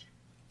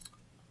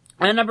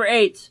 And number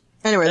 8.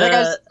 Anyway, that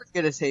guy's pretty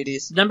good as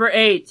Hades. Number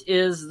 8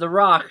 is The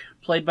Rock,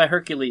 played by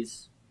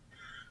Hercules.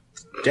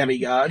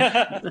 Demigod.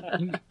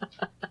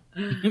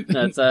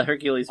 That's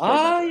Hercules.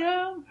 I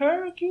am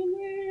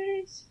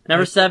Hercules.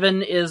 Number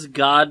 7 is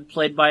God,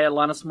 played by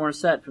Alanis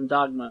Morissette from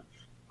Dogma.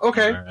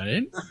 Okay. All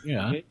right.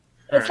 Yeah.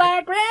 It's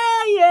like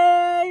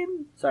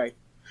rain. Sorry.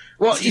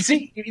 Well, you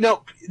see,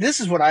 this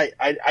is what I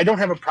don't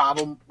have a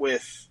problem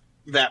with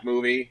that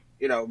movie,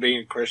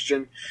 being a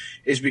Christian,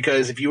 is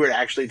because if you were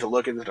actually to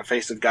look into the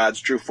face of God's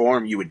true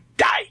form, you would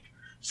die.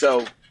 So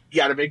you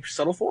got to make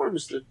subtle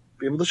forms to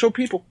be able to show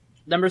people.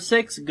 Number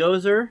 6,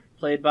 Gozer,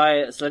 played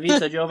by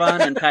Slavisa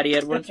Jovan and Patty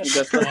Edwards from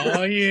Ghostbusters.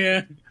 Oh,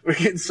 yeah. We're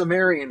getting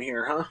Sumerian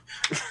here,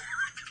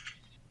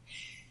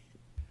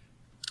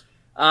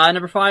 huh?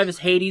 Number 5 is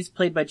Hades,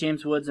 played by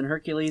James Woods in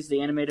Hercules, the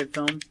animated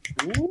film.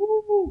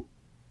 Ooh.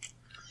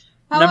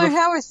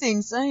 How are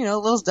things? A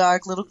little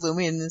dark, a little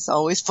gloomy, and it's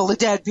always full of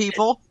dead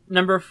people.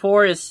 Number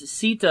 4 is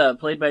Sita,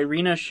 played by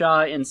Rena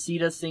Shaw in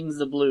Sita Sings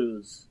the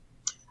Blues.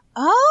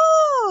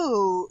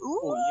 Oh,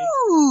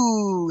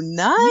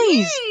 nice.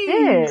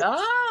 Nice.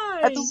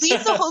 I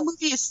believe the whole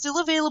movie is still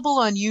available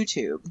on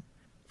YouTube.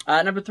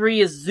 Number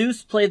 3 is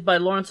Zeus, played by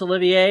Laurence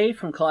Olivier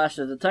from Clash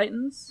of the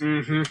Titans.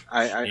 Mm-hmm.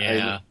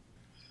 Yeah.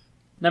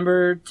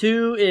 Number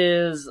 2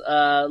 is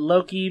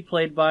Loki,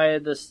 played by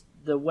the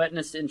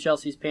wetness in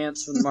Chelsea's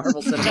pants from the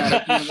Marvel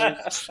Cinematic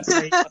Universe.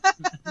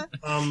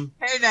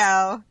 Hey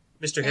now.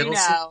 Mr. Hey Hiddleston.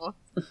 now.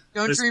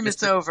 Don't dream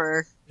it's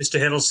over. Mr.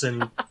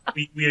 Hiddleston,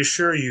 we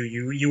assure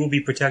you will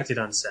be protected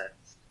on set.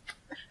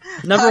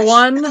 Number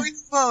 1. No, he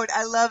won't.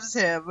 I loves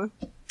him.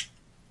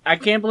 I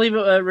can't believe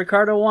it.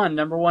 Ricardo won.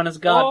 Number 1 is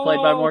God, played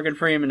by Morgan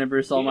Freeman and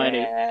Bruce Almighty.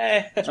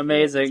 Yeah.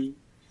 Amazing.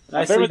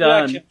 Nicely favorite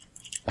done. direction.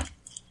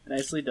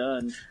 Nicely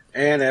done.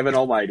 And Evan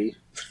Almighty.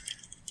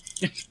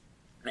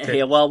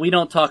 Hey, well, we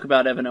don't talk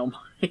about Evan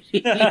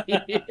Almighty.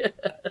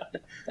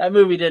 That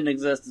movie didn't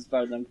exist as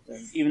far as I'm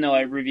concerned, even though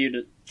I reviewed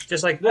it.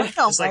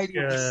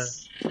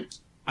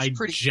 I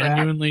pretty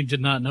genuinely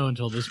did not know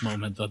until this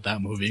moment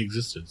that movie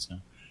existed. So,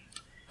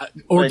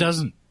 or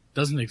doesn't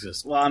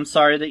exist. Well, I'm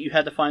sorry that you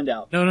had to find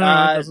out. No, it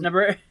doesn't.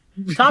 Number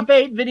top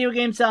 8 video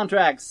game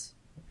soundtracks.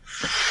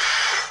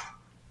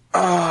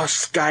 Oh,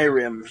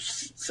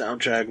 Skyrim's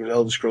soundtrack with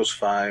Elder Scrolls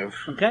 5.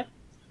 Okay.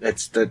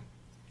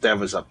 That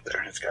was up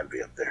there. It's got to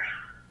be up there.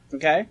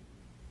 Okay.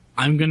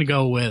 I'm gonna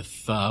go with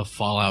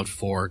Fallout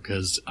 4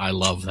 because I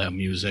love that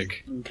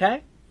music.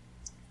 Okay.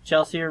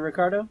 Chelsea or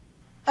Ricardo?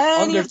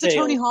 Any of the Undertale.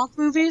 Tony Hawk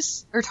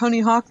movies? Or Tony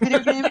Hawk video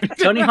game?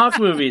 Tony Hawk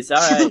movies. All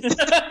right.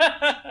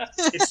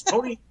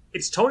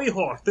 It's Tony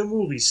Hawk, the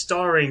movie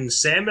starring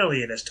Sam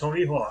Elliott as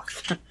Tony Hawk.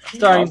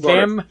 Starring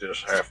Bam,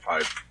 Just half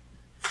pipe.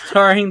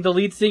 starring the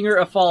lead singer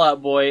of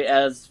Fallout Boy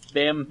as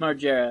Bam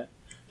Margera.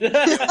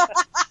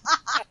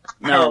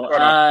 No.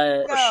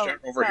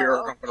 Over here,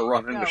 I'm going to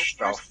run into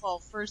stuff.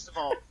 First of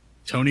all.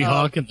 Tony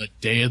Hawk and the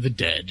Day of the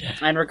Dead.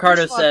 And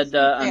Ricardo First of all, said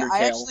I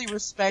Undertale. actually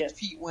respect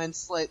Pete Wentz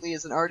slightly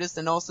as an artist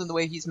and also in the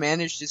way he's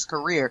managed his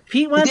career.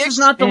 Pete Wentz is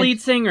not the lead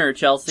singer,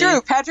 Chelsea.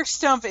 True, Patrick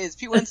Stump is.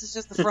 Pete Wentz is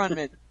just the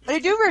frontman. But I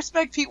do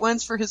respect Pete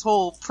Wentz for his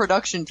whole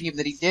production team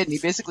that he did, and he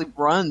basically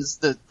runs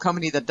the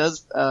company that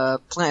does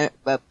Panic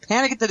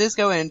at the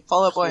Disco and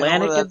Fall Out Boy and all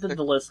Panic of at that.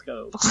 the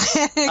Disco.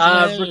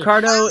 Panic-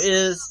 Ricardo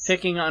is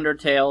picking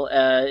Undertale,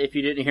 if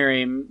you didn't hear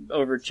him,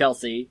 over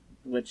Chelsea,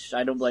 which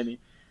I don't blame you.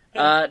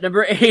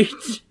 Number 8.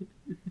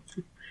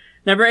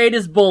 Number 8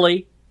 is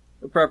Bully.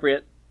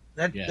 Appropriate.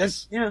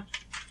 Yes. Yeah.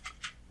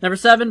 Number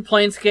 7,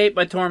 Planescape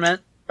by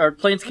Torment. Or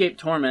Planescape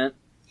Torment.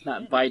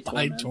 Not by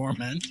By Torment.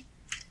 Torment.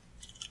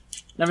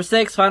 Number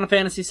 6, Final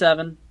Fantasy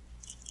VII.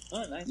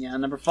 Oh, nice. Yeah,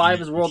 number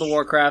 5 is World of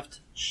Warcraft.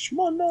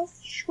 Shmono.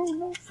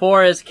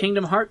 4 is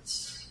Kingdom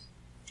Hearts.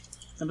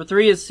 Number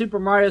 3 is Super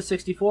Mario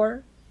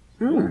 64.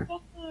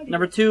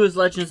 Number 2 is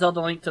Legend of Zelda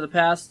Link to the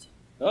Past.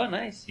 Oh,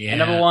 nice. Yeah. And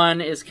number 1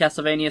 is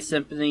Castlevania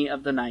Symphony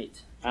of the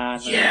Night.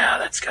 Nice. Yeah,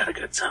 that's got a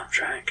good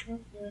soundtrack.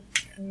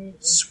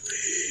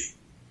 Sweet.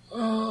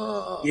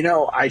 You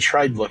know, I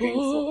tried looking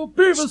for...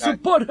 Beavis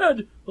and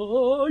Butthead!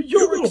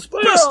 You're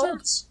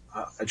expelled!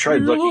 I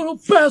tried looking... little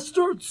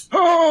bastards!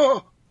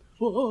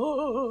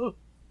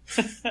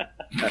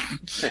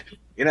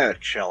 You know,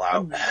 chill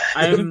out.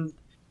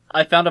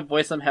 I found a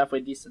voice I'm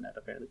halfway decent at,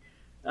 apparently.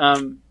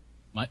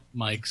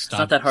 Mike, stop,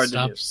 not that hard to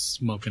stop do.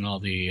 smoking all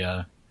the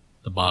I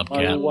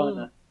Bobcat.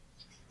 wanna.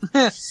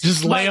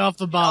 Just lay off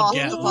the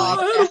Bobcat. Off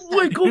the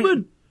Bobcat.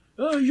 Winkelmann!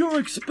 You're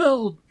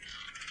expelled!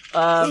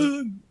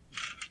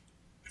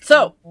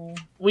 So,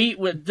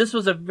 this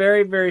was a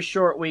very, very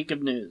short week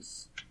of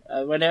news.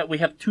 We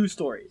have 2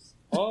 stories.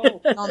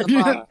 Oh, On the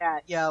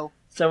Bobcat, yo.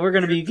 So we're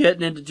going to be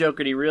getting into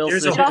Jokerdy real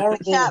There's soon. a Shot the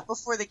horrible- cat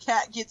before the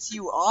cat gets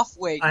you off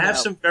wake. I have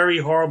some very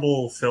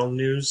horrible film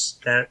news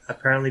that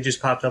apparently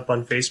just popped up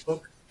on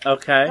Facebook.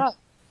 Okay.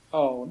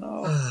 oh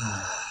no.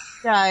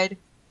 Died.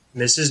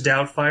 Mrs.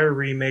 Doubtfire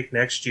remake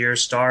next year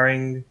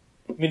starring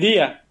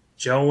Medea.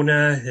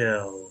 Jonah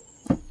Hill.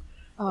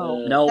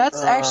 Oh, Nope.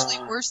 that's actually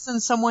worse than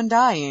someone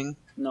dying.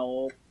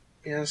 No.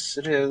 Yes,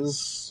 it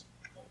is.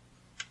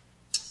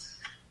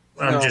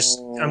 I'm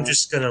No.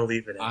 just gonna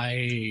leave it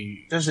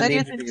at Doesn't That need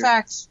is, to in be...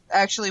 fact,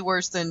 actually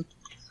worse than...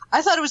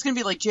 I thought it was going to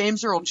be like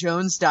James Earl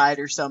Jones died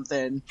or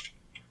something.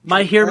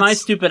 My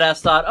That's- stupid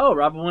ass thought, oh,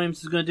 Robin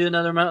Williams is going to do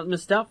another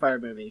Miss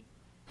Doubtfire movie.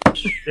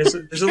 There's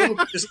a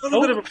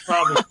little bit of a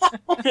problem.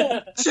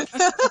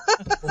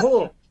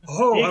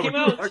 Oh, He I came would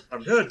out. like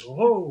I'm good.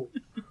 Oh,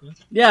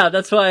 Yeah,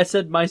 that's why I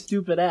said my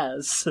stupid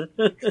ass.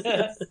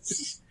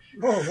 It's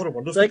what a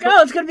wonderful. like,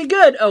 oh, it's going to be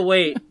good. Oh,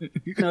 wait.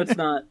 No, it's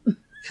not.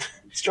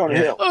 It's Jonah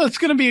Hill. Oh, it's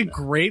going to be a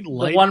great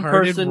one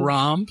lighthearted person-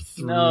 romp.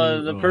 Through...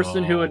 No, the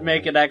person who would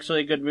make it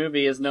actually a good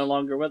movie is no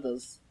longer with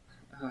us.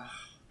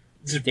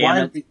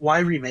 Damn Why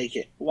remake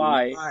it?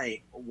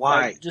 Why?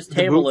 Why? Just The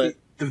table movie- it.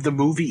 The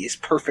movie is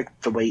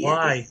perfect the way it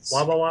Why? is.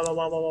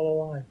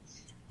 Why?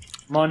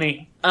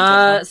 Money.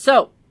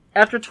 So,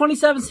 after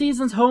 27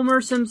 seasons,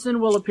 Homer Simpson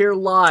will appear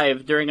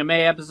live during a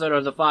May episode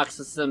of the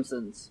Fox's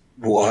Simpsons.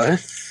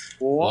 What?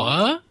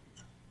 What?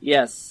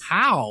 Yes.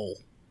 How?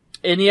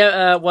 And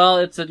yeah, well,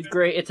 it's a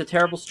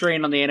terrible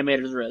strain on the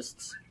animator's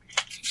wrists.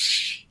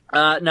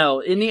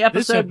 No, in the This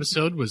episode,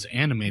 episode was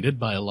animated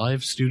by a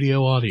live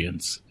studio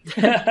audience.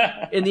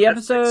 in the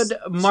episode,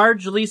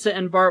 Marge, Lisa,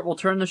 and Bart will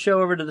turn the show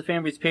over to the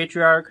family's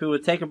patriarch, who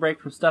would take a break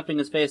from stuffing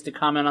his face to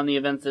comment on the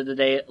events of the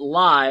day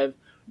live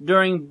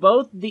during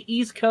both the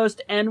East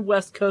Coast and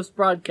West Coast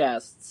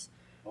broadcasts.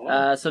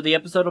 So the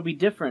episode will be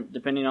different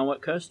depending on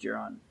what coast you're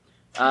on.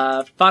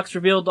 Fox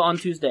revealed on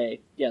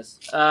Tuesday. Yes.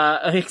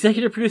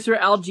 Executive producer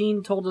Al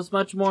Jean told us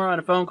much more on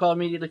a phone call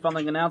immediately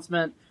following the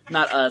announcement.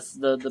 Not us,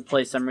 the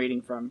place I'm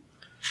reading from.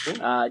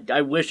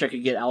 I wish I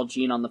could get Al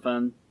Jean on the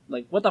phone.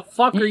 Like, what the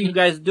fuck are you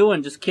guys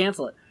doing? Just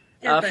cancel it.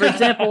 For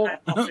example,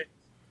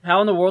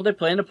 how in the world they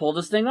plan to pull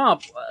this thing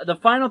off? The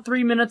final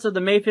 3 minutes of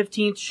the May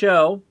 15th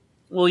show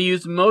will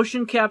use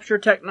motion capture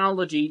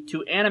technology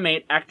to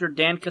animate actor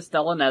Dan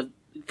Castellaneta,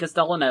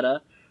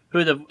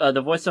 who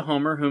the voice of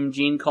Homer, whom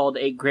Gene called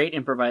a great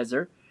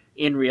improviser,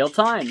 in real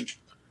time.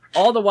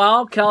 All the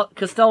while,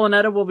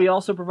 Castellaneta will be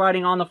also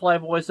providing on-the-fly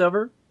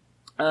voiceover.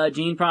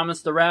 Gene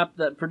promised the Wrap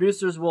that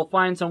producers will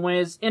find some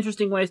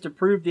interesting ways to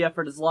prove the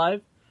effort is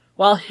live.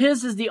 While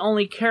his is the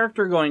only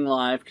character going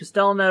live,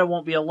 Castellaneta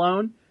won't be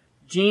alone.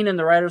 Gene and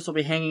the writers will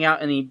be hanging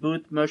out in the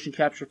booth motion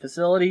capture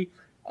facility,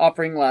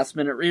 offering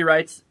last-minute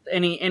rewrites.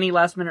 Any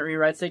last-minute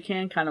rewrites they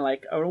can, kind of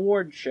like an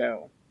award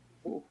show.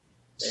 There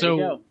you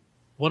go.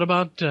 What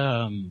about,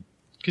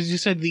 because you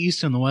said the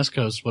East and the West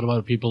Coast, what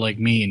about people like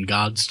me in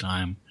God's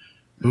time,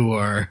 who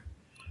are...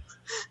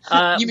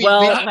 You mean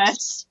well,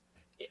 Midwest?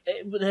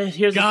 Here's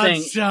the thing.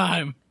 God's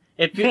time!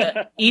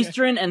 If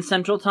Eastern and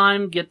Central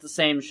Time get the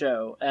same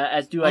show,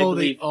 as do I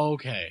believe.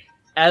 Okay.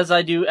 As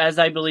I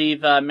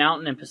believe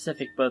Mountain and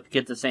Pacific both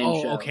get the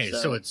same show. Oh, okay,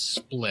 so it's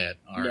split.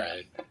 All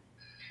right.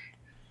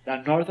 The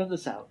North and the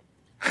South.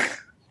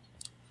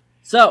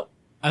 So,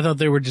 I thought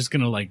they were just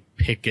gonna, like,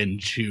 pick and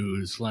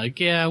choose. Like,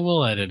 yeah,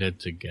 we'll edit it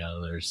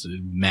together. So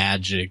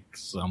magic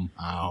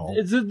somehow.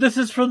 this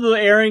is for the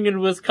airing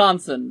in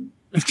Wisconsin.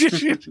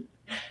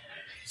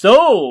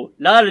 So,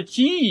 lot of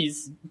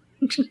cheese.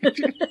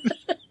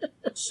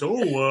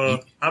 So,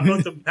 how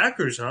about the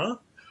Packers, huh?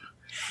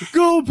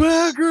 Go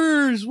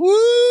Packers!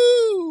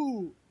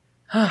 Woo!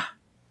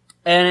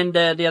 And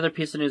the other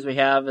piece of news we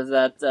have is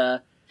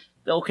that,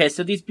 okay,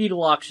 so these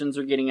Beatle auctions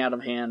are getting out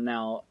of hand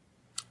now.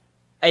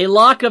 A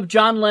lock of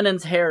John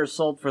Lennon's hair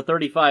sold for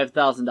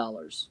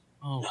 $35,000.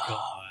 Oh,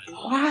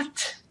 God.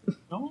 What?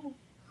 No.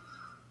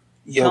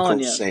 telling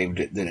Yoko ya. saved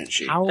it, didn't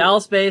she?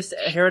 Dallas based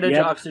Heritage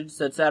Yep. Auction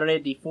said Saturday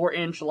the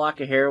 4-inch lock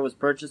of hair was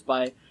purchased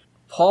by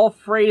Paul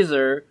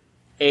Fraser,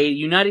 a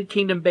United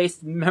Kingdom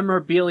based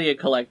memorabilia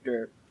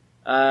collector.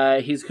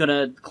 He's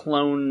gonna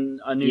clone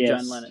a new Yes.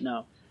 John Lennon.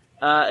 No.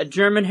 A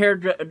German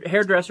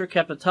hairdresser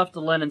kept a tuft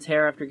of Lennon's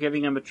hair after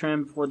giving him a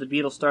trim before the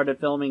Beatles started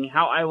filming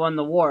How I Won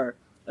the War,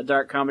 a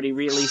dark comedy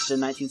released in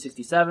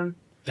 1967.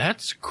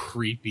 That's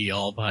creepy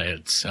all by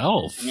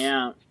itself.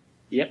 Yeah.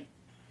 Yep.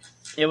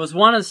 It was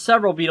one of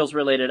several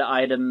Beatles-related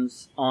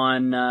items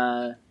on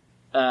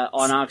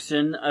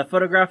auction. A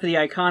photograph of the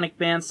iconic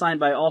band signed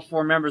by all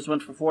 4 members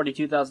went for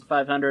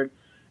 $42,500,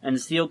 and the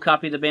sealed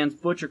copy of the band's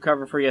Butcher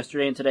cover for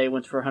Yesterday and Today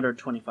went for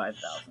 $125,000.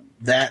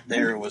 That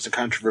there was a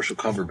controversial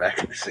cover back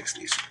in the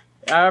 60s.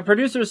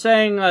 Producer's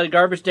saying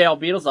Garbage Day all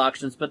Beatles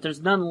auctions, but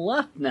there's none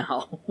left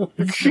now.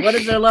 What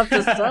is there left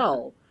to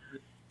sell?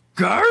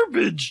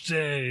 Garbage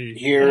Day!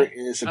 Here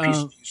is a piece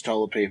of used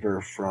toilet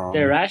paper from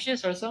They're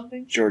ashes or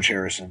something? George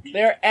Harrison.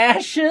 They're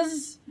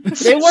ashes?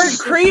 They weren't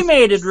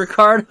cremated,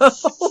 Ricardo.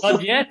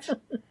 Not yet.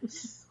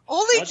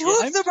 Only Not 2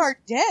 yet. of them are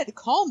dead.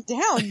 Calm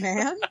down,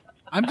 man.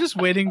 I'm just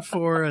waiting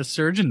for a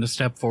surgeon to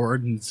step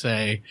forward and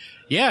say,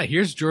 yeah,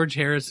 here's George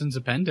Harrison's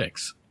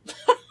appendix.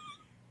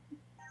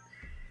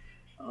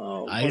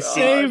 Oh, I God.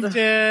 saved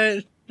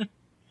it.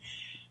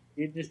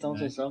 You just don't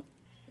say so.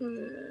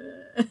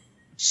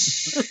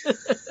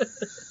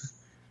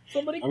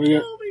 Somebody I mean,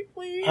 kill me,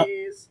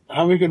 please.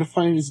 How are we going to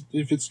find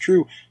if it's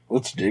true?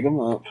 Let's dig them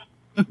up.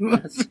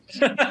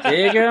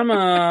 Dig him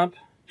up.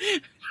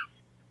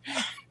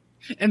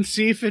 And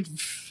see if it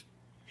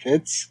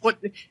Fits? what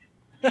See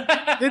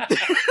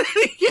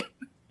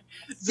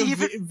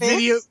if it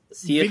fits.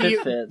 See if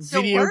it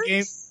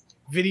fits.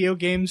 video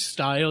game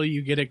style,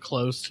 you get it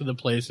close to the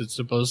place it's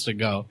supposed to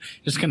go.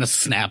 Just kind of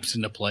snaps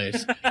into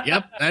place.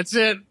 Yep, that's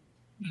it.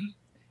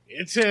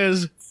 It's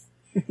his.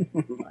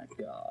 Oh my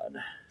God.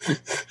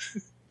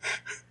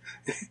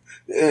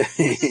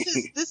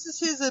 This is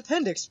his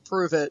appendix.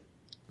 Prove it.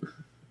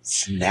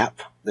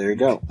 Snap. There you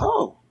go.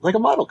 Oh, like a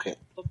model kit.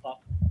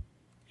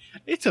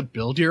 It's a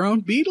build your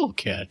own Beatle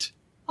kit.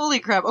 Holy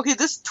crap. Okay,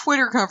 this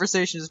Twitter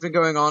conversation has been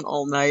going on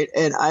all night,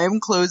 and I am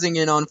closing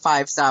in on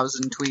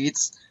 5,000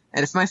 tweets.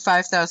 And if my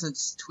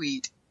 5,000th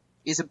tweet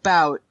is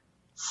about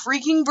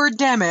freaking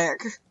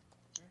Birdemic,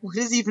 what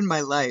is even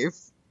my life?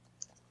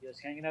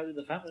 Just hanging out with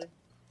the family.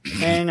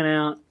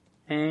 Hanging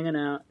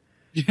out.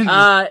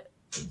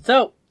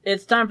 So,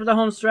 it's time for the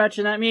home stretch,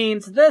 and that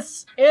means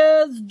this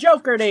is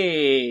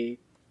Jokerdy.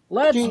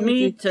 Let's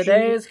meet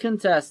today's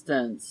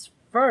contestants.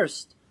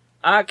 First,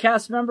 a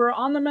cast member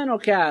on the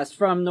MENTALCAST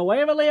from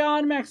Nuevo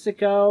Leon,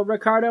 Mexico,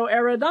 Ricardo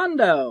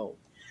Arredondo.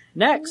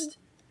 Next,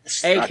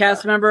 a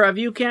cast member of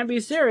You Can't Be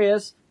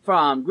Serious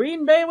from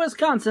Green Bay,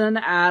 Wisconsin,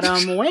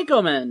 Adam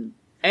Winkelmann.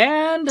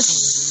 And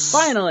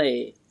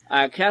finally,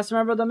 a cast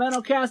member of the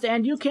MENTALCAST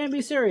and You Can't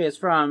Be Serious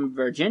from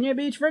Virginia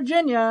Beach,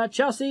 Virginia,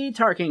 Chelsea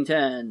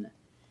Tarkington.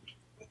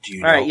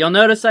 Alright, you'll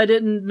notice I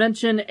didn't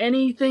mention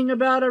anything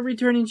about a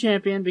returning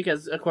champion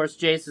because, of course,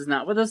 Jace is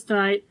not with us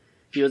tonight.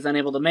 He was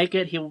unable to make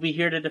it. He will be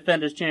here to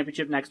defend his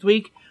championship next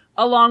week,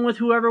 along with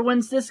whoever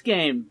wins this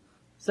game.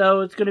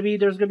 So there's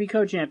gonna be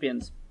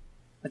co-champions.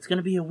 It's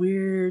gonna be a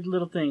weird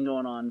little thing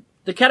going on.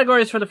 The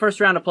categories for the first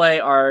round of play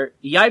are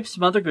Yipes,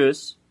 Mother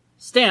Goose,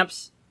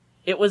 Stamps,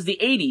 It Was the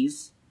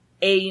 80s,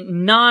 a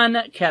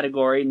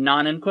non-category,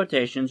 non in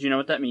quotations, you know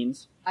what that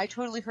means. I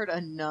totally heard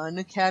a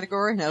nun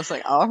category, and I was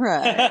like,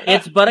 alright.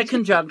 It's But a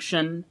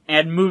Conjunction,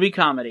 and movie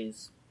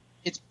comedies.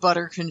 It's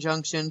butter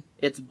conjunction.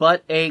 It's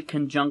But a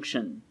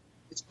Conjunction.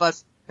 It's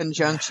butt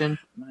conjunction.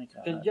 My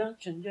God.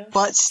 Conjunction.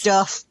 Butt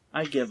stuff.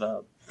 I give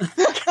up.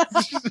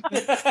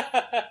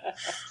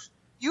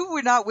 You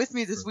were not with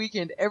me this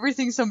weekend.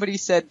 Everything somebody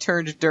said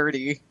turned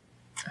dirty.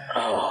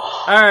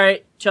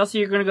 Alright, Chelsea,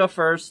 you're gonna go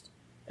first.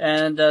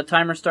 And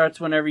timer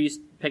starts whenever you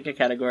pick a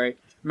category.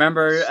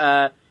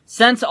 Remember,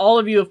 since all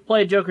of you have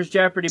played Joker's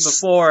Jeopardy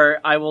before,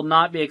 I will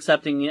not be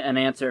accepting an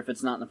answer if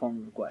it's not in the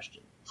form of a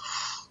question.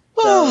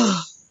 So,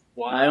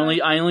 I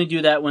only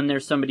do that when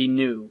there's somebody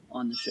new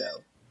on the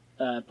show,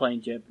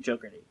 playing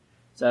Jokerdy.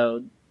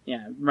 So,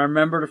 yeah,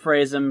 remember to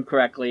phrase them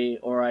correctly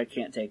or I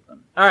can't take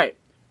them. Alright,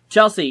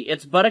 Chelsea,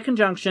 it's But a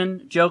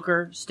Conjunction,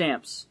 Joker,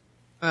 Stamps.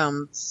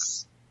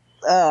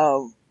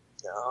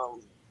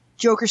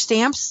 Joker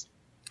stamps?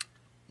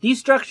 These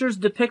structures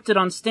depicted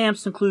on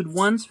stamps include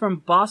ones from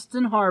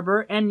Boston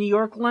Harbor and New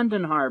York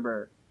London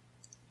Harbor.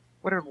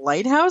 What are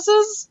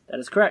lighthouses? That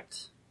is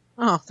correct.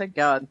 Oh, thank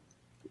God.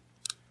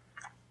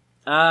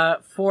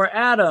 For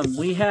Adam,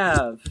 we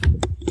have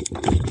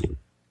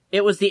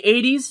It Was the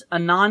 80s, a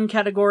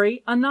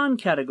non-category, a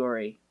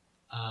non-category.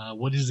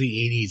 What is the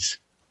 80s?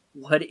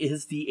 What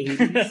is the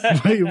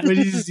 80s? What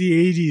is the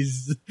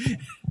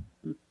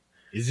 80s?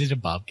 Is it a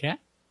Bobcat?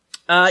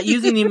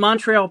 Using the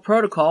Montreal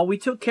Protocol, we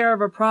took care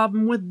of a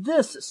problem with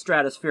this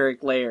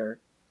stratospheric layer.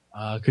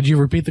 Could you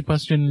repeat the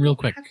question real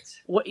quick?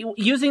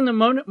 Using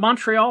the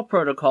Montreal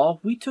Protocol,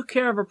 we took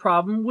care of a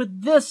problem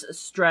with this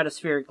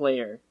stratospheric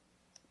layer.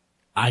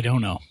 I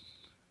don't know.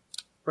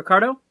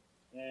 Ricardo?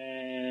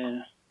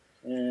 No,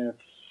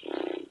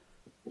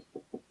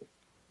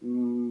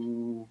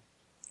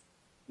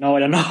 I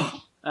don't know.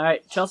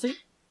 Alright, Chelsea?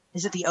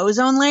 Is it the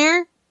ozone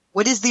layer?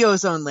 What is the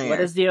ozone layer?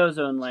 What is the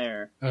ozone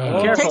layer? Be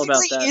Oh. careful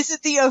about Technically, that. is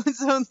it the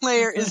ozone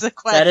layer is a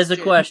question. That is a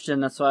question,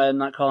 that's why I'm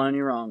not calling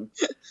you wrong.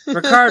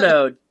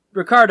 Ricardo,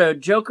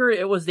 Joker,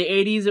 it was the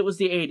 80s, it was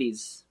the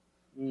 80s.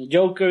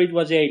 Joker, it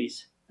was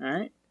 80s.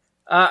 Alright.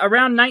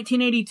 Around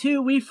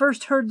 1982, we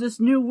first heard this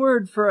new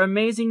word for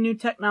amazing new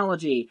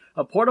technology,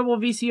 a portable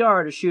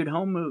VCR to shoot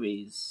home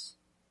movies.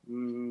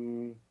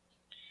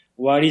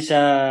 What is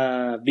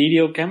a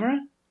video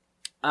camera?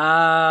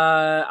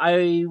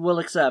 I will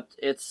accept.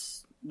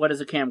 It's what is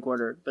a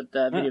camcorder, but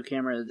the video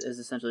camera is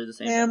essentially the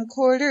same.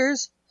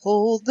 Camcorders,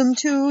 hold them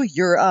to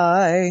your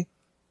eye.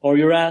 Or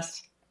your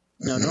ass?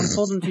 No, don't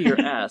hold them to your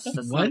ass.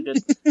 That's not good.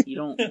 You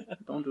don't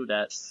do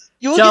that.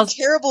 You will get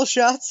terrible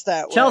shots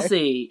that way.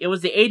 Chelsea, it was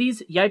the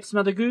 80s, yipes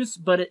Mother Goose,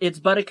 but it's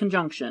but a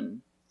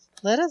conjunction.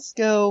 Let us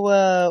go,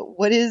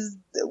 was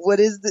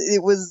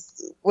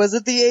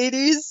it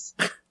the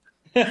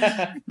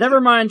 80s? Never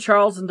mind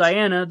Charles and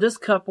Diana, this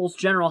couple's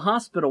General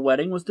Hospital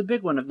wedding was the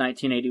big one of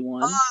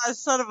 1981. Ah,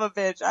 son of a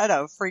bitch, I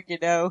don't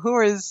freaking know.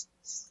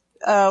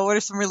 What are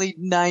some really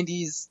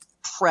 90s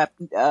prep,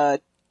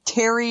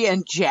 Terry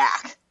and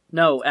Jack.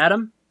 No,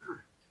 Adam?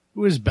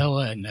 Who is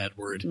Bella and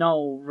Edward?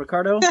 No,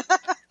 Ricardo?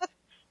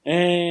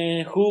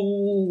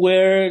 Who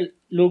were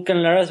Luke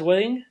and Lara's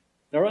wedding?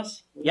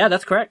 Lara's? Yeah,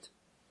 that's correct.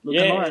 Luke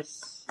and Lara.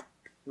 Yes.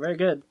 Very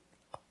good.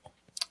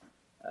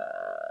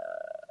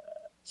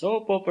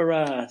 Soap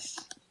operas.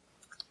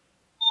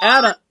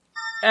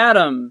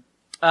 Adam.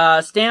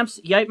 Stamps,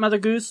 Yipe Mother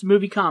Goose,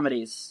 movie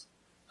comedies.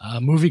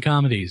 Movie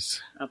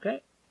comedies.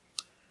 Okay.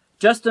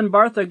 Justin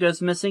Bartha goes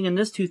missing in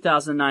this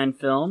 2009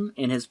 film.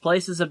 In his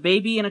place is a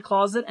baby in a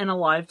closet and a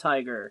live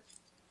tiger.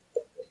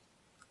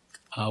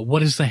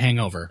 What is The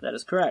Hangover? That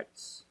is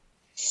correct.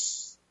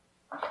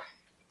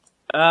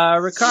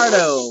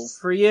 Ricardo,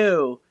 for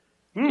you.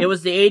 It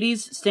was the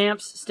 80s,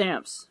 stamps.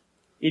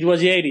 It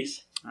was the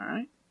 80s.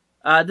 Alright.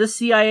 This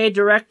CIA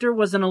director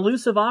was an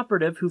elusive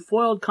operative who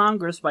foiled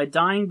Congress by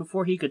dying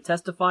before he could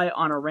testify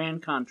on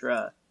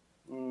Iran-Contra.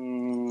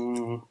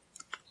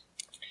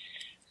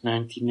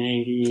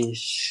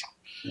 1980s.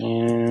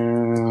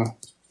 Who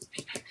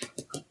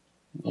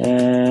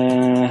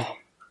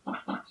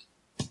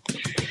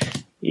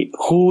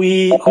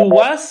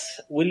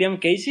was William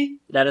Casey?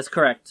 That is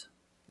correct.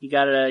 You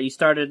got it. You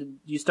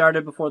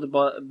started before the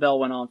bell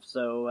went off,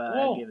 so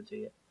I gave it to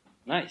you.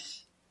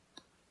 Nice.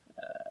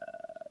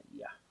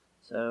 Yeah.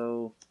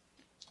 So,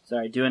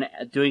 sorry, doing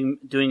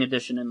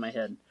addition in my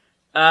head.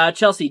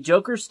 Chelsea,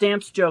 Joker,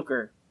 Stamps,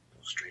 Joker.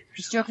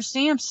 Just Joker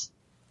Stamps.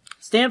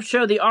 Stamps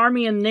show the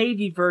Army and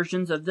Navy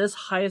versions of this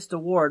highest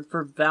award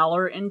for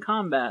valor in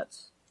combat.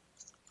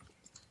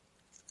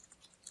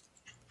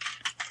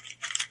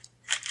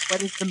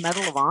 What is the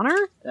Medal of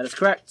Honor? That is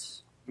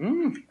correct.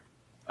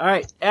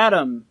 Alright,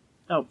 Adam.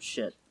 Oh,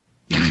 shit.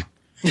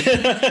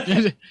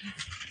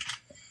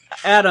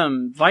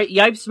 Adam,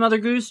 Yipes Mother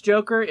Goose,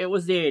 Joker, it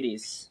was the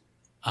 80s.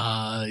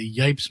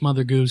 Yipes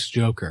Mother Goose,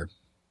 Joker.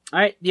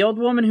 Alright, the old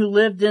woman who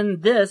lived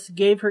in this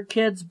gave her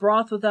kids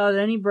broth without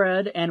any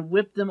bread and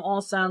whipped them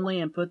all soundly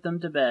and put them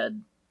to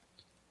bed.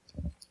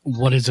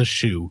 What is a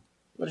shoe?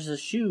 What is a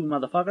shoe,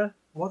 motherfucker?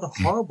 What a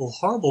horrible,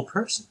 horrible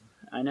person.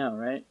 I know,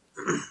 right?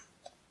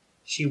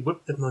 She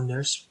whipped them on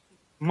nurse.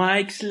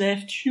 Mike's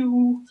left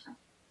shoe.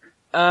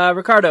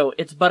 Ricardo,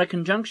 it's but a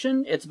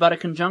conjunction,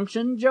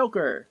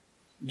 Joker.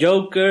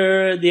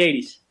 Joker, the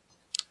 80s.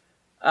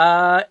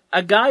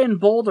 A guy in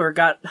Boulder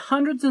got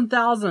hundreds and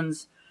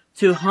thousands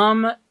to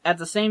hum at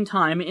the same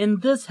time in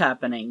this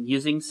happening,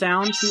 using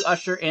sound to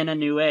usher in a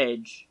new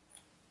age.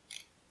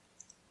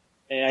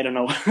 I don't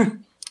know.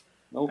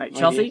 Nope, Alright,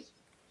 Chelsea?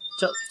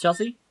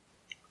 Chelsea?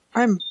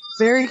 I'm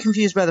very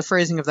confused by the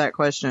phrasing of that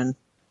question.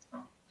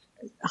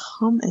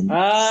 Hum and...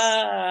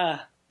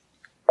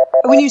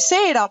 When you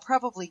say it, I'll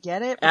probably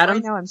get it, but Adam?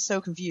 right now I'm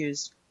so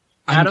confused.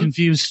 I'm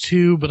confused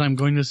too, but I'm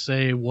going to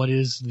say, what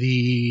is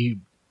the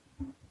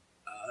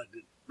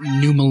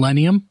new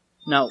millennium?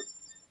 No.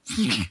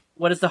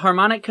 What is the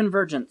harmonic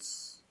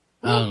convergence?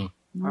 Oh.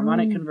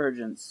 Harmonic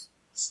convergence.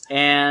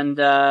 And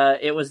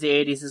it was the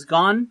 80s is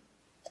gone.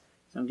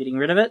 So I'm getting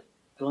rid of it.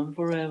 Gone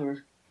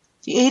forever.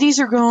 The 80s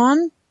are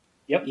gone?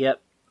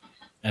 Yep.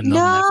 And they'll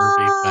never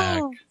be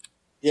back.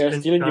 Yeah,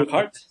 still in your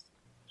heart.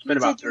 It's been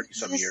about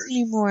 30-some years.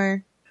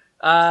 Anymore.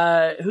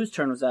 Whose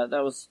turn was that?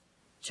 That was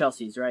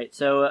Chelsea's, right?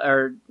 So, it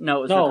was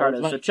No,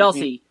 Ricardo. So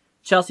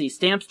Chelsea,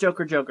 Stamps,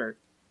 Joker.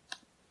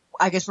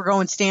 I guess we're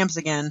going Stamps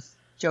again.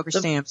 Joker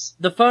Stamps.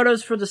 The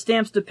photos for the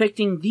stamps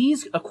depicting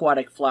these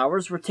aquatic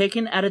flowers were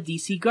taken at a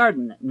DC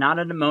garden, not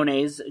at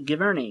Monet's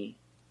Giverny.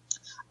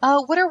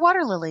 What are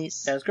water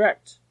lilies? That is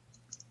correct.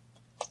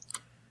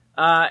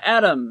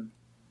 Adam,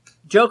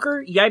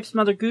 Joker, Yipes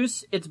Mother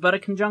Goose, it's but a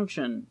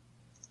conjunction.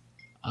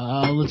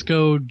 Let's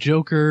go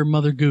Joker,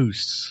 Mother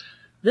Goose.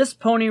 This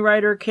pony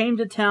rider came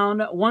to town,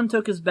 one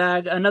took his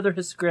bag, another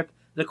his script,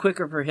 the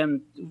quicker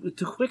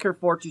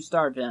for to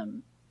starve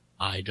him.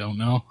 I don't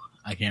know.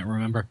 I can't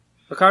remember.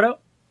 Ricardo?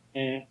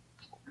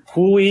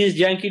 Who is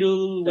Yankee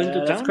Doodle went to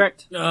town? That's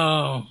correct.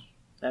 Oh.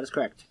 That is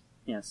correct.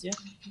 Yes. Yeah.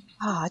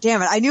 Ah,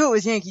 damn it. I knew it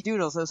was Yankee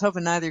Doodle, so I was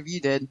hoping neither of you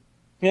did.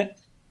 Yeah.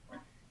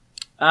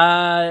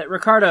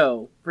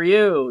 Ricardo, for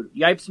you,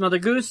 Yipes Mother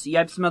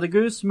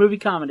Goose, movie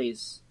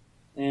comedies.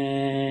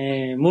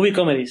 Movie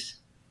comedies.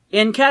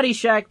 In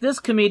Caddyshack, this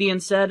comedian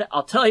said,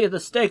 "I'll tell you, the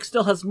steak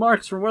still has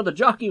marks from where the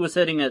jockey was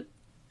hitting it."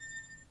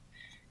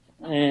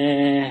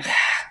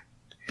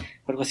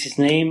 What was his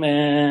name?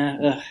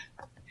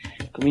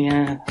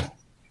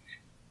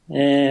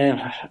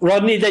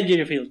 Rodney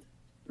Dangerfield.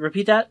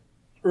 Repeat that.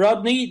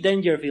 Rodney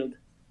Dangerfield.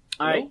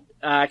 All right.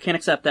 I can't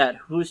accept that.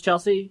 Who's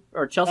Chelsea?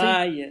 Or Chelsea?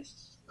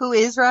 Yes. Who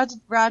is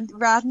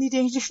Rodney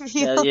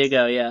Dangerfield? There you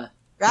go, yeah.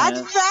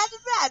 Rodney.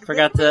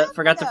 Forgot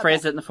to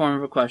phrase it in the form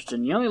of a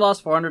question. You only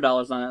lost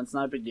 $400 on it. It's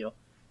not a big deal.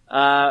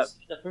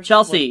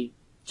 Chelsea,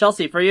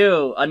 for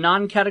you, a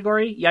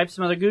non-category, Yipes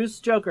Mother Goose,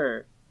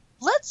 Joker.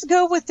 Let's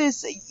go with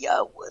this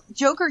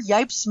Joker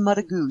Yipes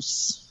Mother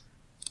Goose.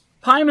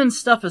 Pyman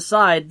stuff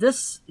aside,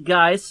 this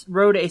guy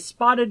rode a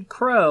spotted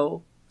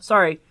cow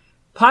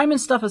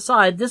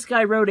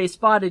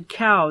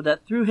that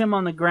threw him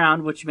on the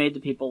ground, which made the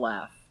people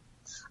laugh.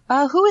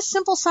 Who is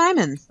Simple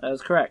Simon? That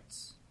is correct.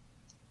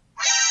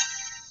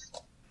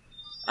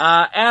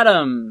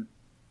 Adam,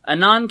 a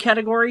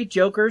non-category,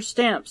 Joker,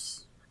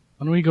 stamps.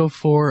 Why don't we go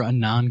for a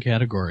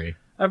non-category?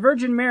 A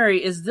Virgin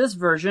Mary is this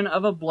version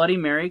of a Bloody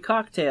Mary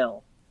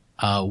cocktail.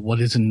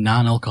 What is a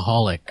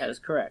non-alcoholic? That is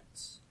correct.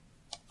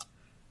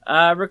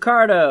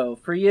 Ricardo,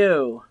 for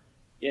you.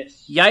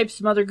 Yes.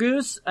 Yipes Mother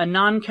Goose, a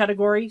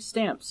non-category,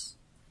 stamps.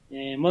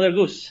 Mother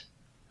Goose.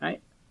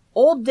 Right.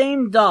 Old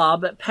Dame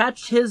Dob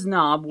patched his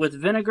knob with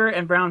vinegar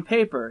and brown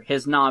paper,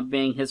 his knob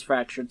being his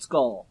fractured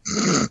skull.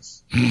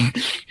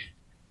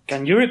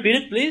 Can you repeat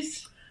it,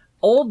 please?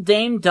 Old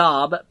Dame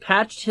Dob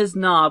patched his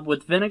knob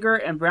with vinegar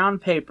and brown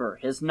paper,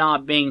 his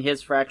knob being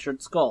his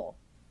fractured skull.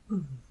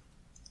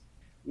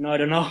 No, I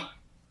don't know.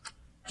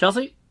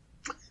 Chelsea?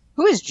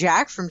 Who is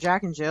Jack from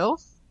Jack and Jill?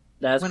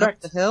 That is Went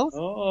correct. up the hill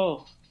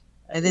Oh.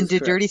 and then is did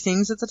correct. dirty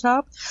things at the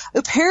top.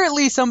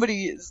 Apparently,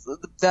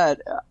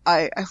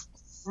 I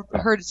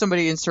heard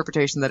somebody's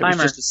interpretation that it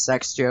Timer. was just a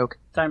sex joke.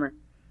 Timer.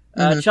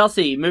 Mhm.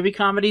 Chelsea, movie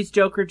comedies,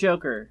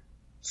 Joker.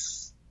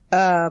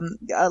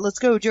 Let's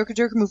go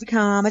Joker movie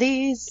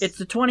comedies. It's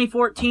the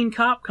 2014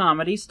 cop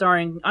comedy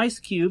starring Ice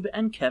Cube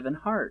and Kevin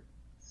Hart.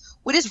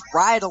 What is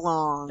Ride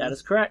Along? That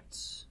is correct.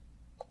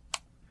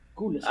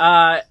 Cool.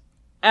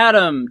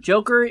 Adam,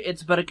 Joker,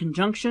 it's but a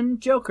conjunction,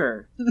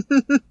 Joker.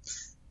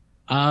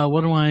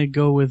 What do I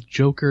go with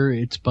Joker?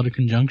 It's but a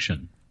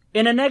conjunction.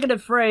 In a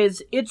negative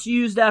phrase, it's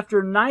used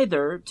after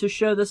neither to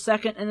show the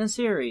second in a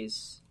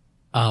series.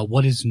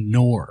 What is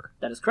nor?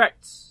 That is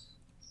correct.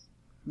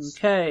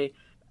 Okay.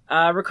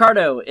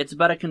 Ricardo, it's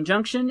but a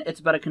conjunction,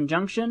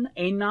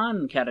 a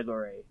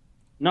non-category.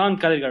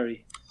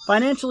 Non-category.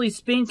 Financially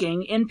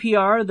speaking,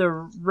 NPR, the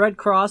Red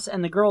Cross,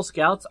 and the Girl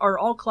Scouts are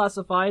all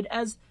classified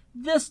as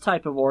this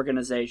type of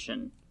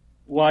organization.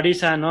 What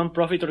is a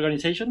non-profit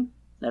organization?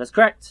 That is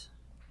correct.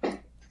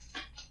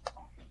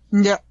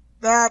 Yeah,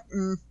 that. Give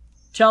me the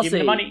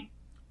Chelsea, money.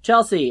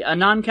 a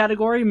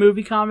non-category,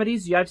 movie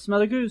comedies, Yipes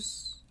Mother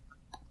Goose.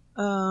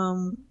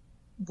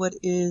 What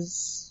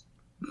is?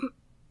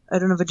 I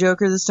don't have a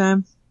Joker this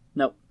time.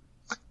 Nope.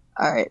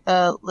 All right.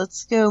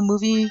 Let's go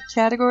movie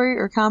category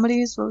or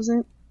comedies. What was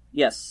it?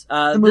 Yes.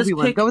 The movie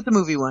one. Go with the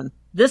movie one.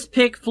 This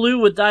pick flew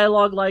with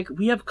dialogue like,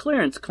 "We have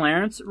clearance,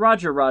 Clarence.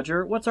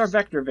 Roger. What's our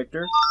vector,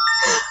 Victor?"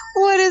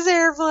 What is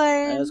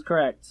Airplane? That is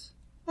correct.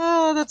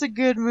 Oh, that's a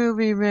good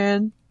movie,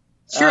 man.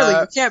 Surely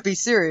you can't be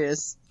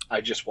serious.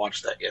 I just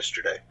watched that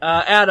yesterday.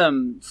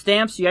 Adam,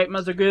 Stamps, Yipes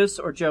Mother Goose,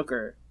 or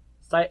Joker?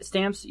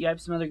 Stamps,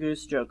 Yipes Mother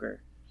Goose,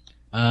 Joker.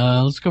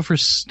 Let's go for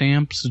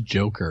Stamps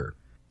Joker.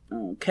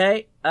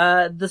 Okay.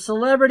 The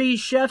Celebrity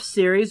Chef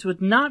series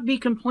would not be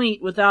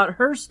complete without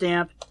her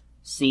stamp,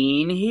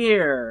 seen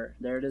here.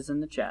 There it is in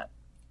the chat.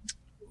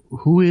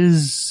 Who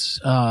is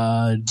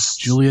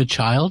Julia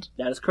Child?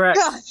 That is correct.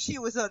 God, she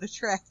was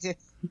unattractive.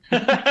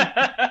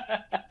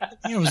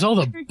 It was all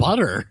the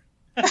butter.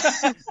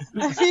 I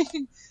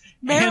mean,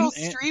 Meryl And-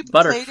 Streep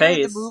Butter played her in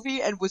the face.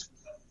 movie and was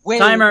way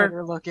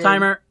better looking.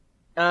 Timer.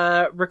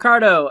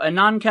 Ricardo, a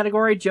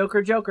non-category,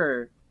 Joker.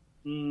 Joker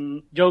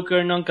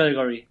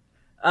non-category.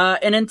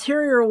 An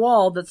interior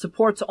wall that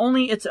supports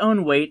only its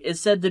own weight is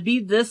said to be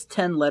this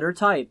 10-letter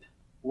type.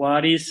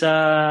 What is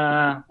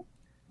a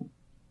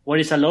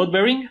load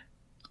bearing?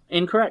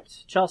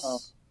 Incorrect. Chelsea. Oh.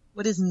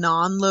 What is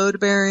non-load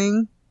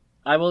bearing?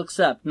 I will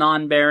accept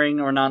non-bearing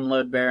or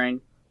non-load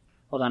bearing.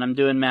 Hold on, I'm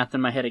doing math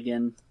in my head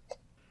again.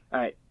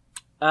 Alright.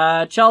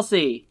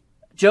 Chelsea.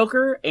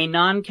 Joker, a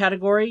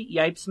non-category,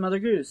 Yipes Mother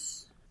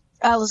Goose.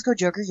 Let's go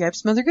Joker,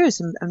 Yipes, Mother Goose.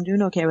 I'm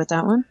doing okay with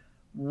that one.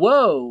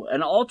 Whoa!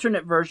 An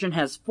alternate version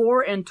has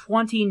 4 and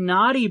 20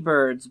 naughty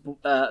boys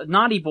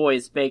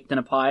baked in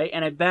a pie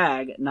and a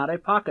bag, not a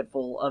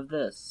pocketful of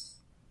this.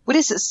 What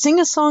is it? Sing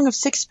a song of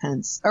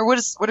sixpence. Or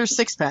what are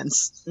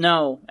sixpence?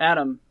 No,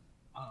 Adam.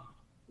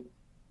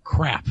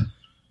 Crap.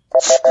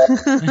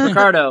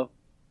 Ricardo.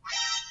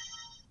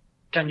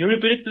 Can you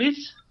repeat it,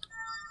 please?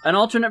 An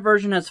alternate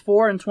version has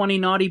 4 and 20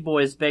 naughty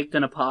boys baked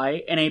in a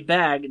pie and a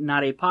bag,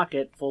 not a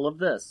pocket, full of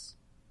this.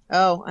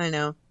 Oh, I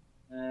know.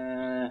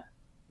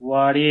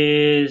 What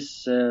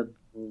is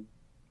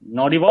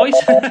Naughty Boys?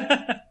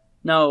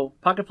 No,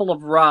 pocket full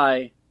of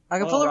rye. I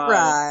can Oh, full of right.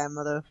 rye,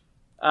 mother.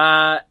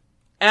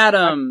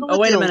 Adam. Oh,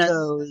 wait a minute.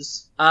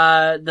 Dildos.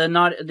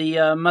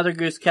 The Mother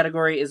Goose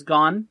category is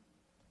gone.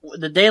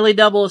 The Daily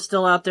Double is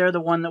still out there. The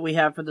one that we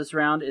have for this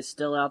round is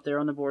still out there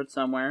on the board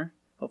somewhere.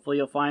 Hopefully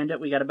you'll find it.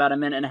 We got about a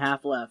minute and a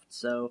half left,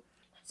 so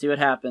see what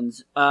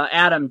happens.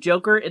 Adam,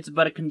 Joker, It's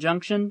But a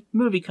Conjunction,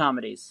 movie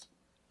comedies.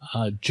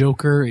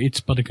 Joker, It's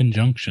But a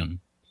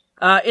Conjunction.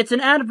 It's an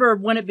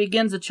adverb when it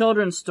begins a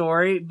children's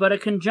story, but a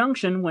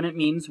conjunction when it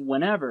means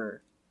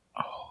whenever.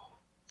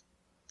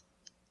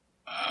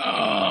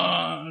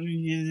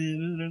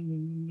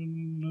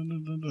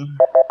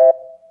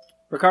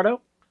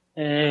 Ricardo?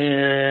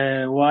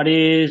 What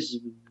is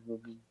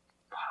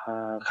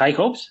High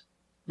Hopes?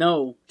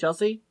 No.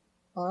 Chelsea?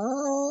 I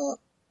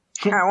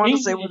want to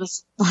say what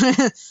is...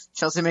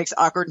 Chelsea makes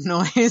awkward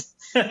noise.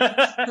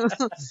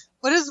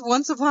 What is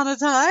Once Upon a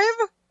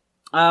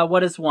Time?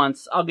 What is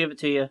Once? I'll give it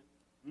to you.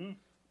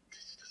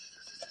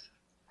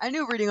 I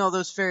knew reading all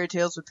those fairy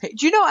tales would pay.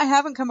 Do you know I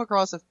haven't come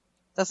across a...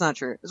 That's not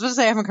true. I was going to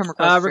say I haven't come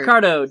across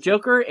Ricardo,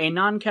 Joker, a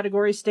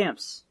non-category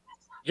stamps.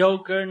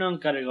 Joker,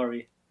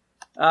 non-category.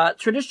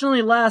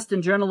 Traditionally last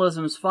in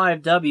journalism's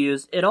 5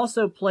 W's, it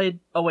also played...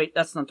 Oh wait,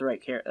 that's not the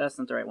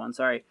right one,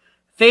 sorry.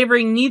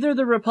 Favoring neither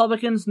the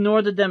Republicans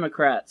nor the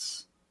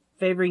Democrats.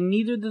 Favoring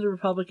neither the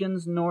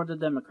Republicans nor the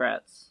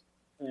Democrats.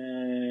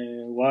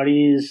 What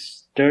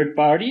is third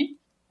party?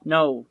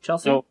 No.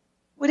 Chelsea? No.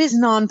 What is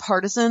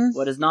nonpartisan?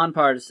 What is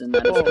nonpartisan?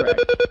 That is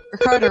correct.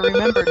 Ricardo,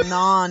 remember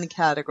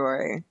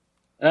non-category.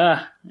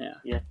 Yeah.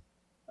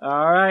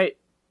 Alright.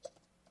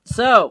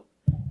 So,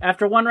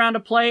 after one round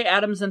of play,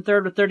 Adam's in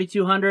third with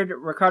 3,200,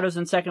 Ricardo's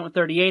in second with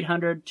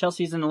 3,800,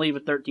 Chelsea's in the lead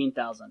with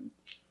 13,000.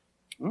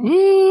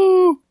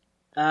 Woo!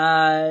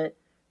 No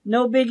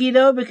biggie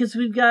though, because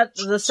we've got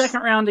the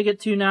second round to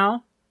get to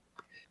now,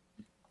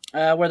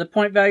 where the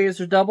point values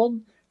are doubled,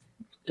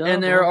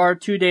 and there are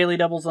 2 daily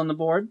doubles on the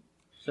board.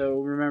 So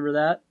remember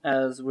that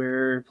as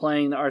we're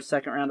playing our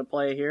second round of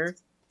play here.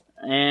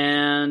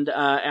 And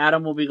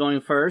Adam will be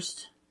going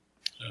first.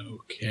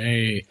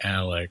 Okay,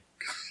 Alex.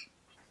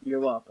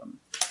 You're welcome.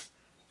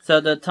 So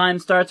the time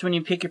starts when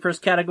you pick your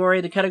first category.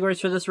 The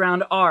categories for this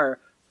round are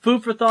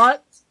Food for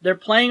Thought, They're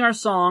Playing Our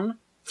Song,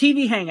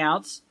 TV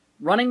Hangouts,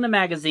 Running the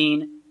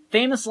Magazine,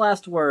 Famous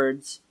Last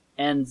Words,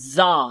 and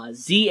ZA,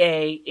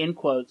 Z-A, in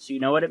quotes, you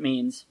know what it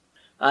means.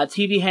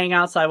 TV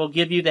Hangouts, I will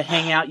give you the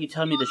hangout, you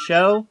tell me the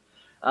show.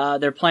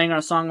 They're Playing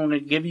Our Song, I'm going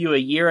to give you a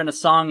year and a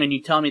song, and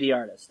you tell me the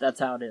artist. That's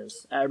how it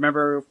is.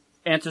 Remember,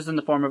 answers in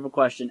the form of a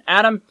question.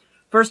 Adam,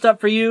 first up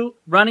for you,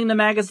 Running the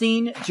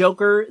Magazine,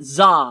 Joker,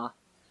 ZA.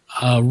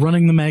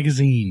 Running the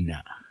Magazine.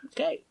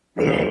 Okay.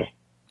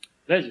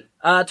 Pleasure.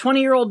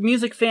 20-year-old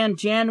music fan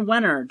Jan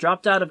Wenner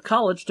dropped out of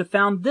college to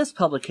found this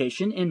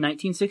publication in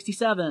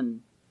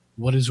 1967.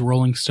 What is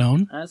Rolling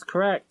Stone? That's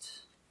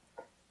correct.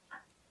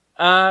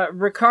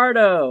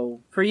 Ricardo,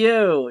 for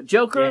you.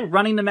 Joker,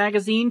 Running the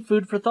Magazine,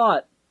 Food for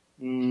Thought.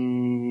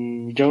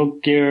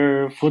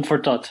 Joker, Food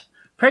for Thought.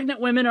 Pregnant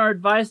women are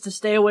advised to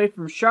stay away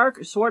from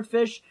shark,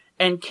 swordfish,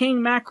 and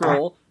king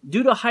mackerel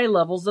due to high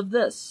levels of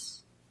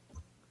this.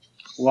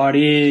 What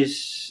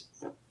is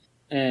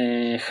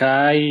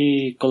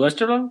high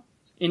cholesterol?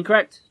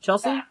 Incorrect.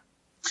 Chelsea?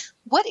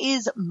 What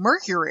is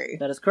mercury?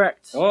 That is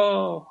correct.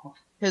 Oh,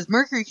 Because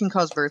mercury can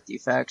cause birth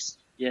defects.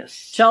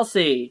 yes.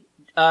 Chelsea,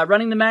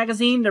 Running the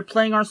Magazine, They're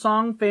Playing Our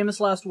Song, Famous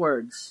Last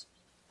Words.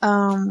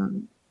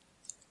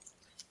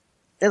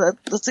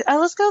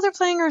 Let's go. They're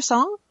playing our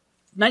song.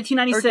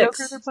 1996. Or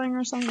Joker, they're playing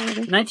our song. Maybe.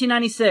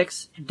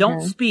 1996. Don't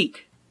Okay.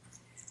 Speak.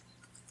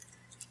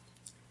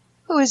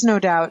 Who is No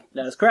Doubt?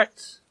 That is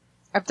correct.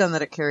 I've done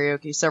that at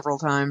karaoke several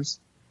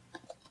times.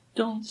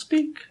 Don't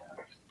speak.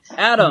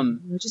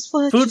 Adam, Just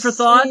what Food you for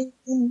Thought. say.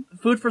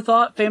 Food for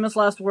Thought, Famous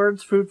Last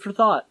Words, Food for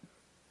Thought.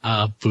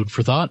 Food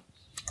for Thought.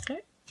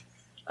 Okay.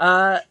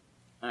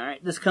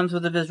 Alright, this comes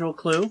with a visual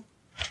clue.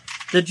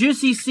 The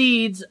juicy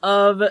seeds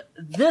of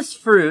this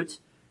fruit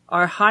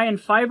are high in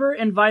fiber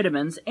and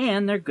vitamins,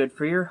 and they're good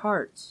for your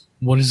heart.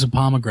 What is a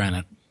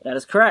pomegranate? That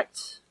is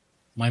correct.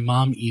 My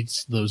mom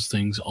eats those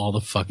things all the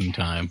fucking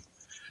time.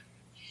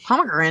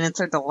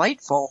 Pomegranates are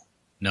delightful.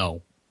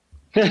 No.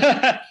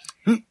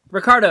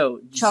 Ricardo,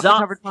 Chocolate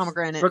covered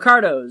pomegranate.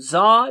 Ricardo,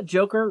 ZA,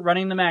 Joker,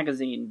 Running the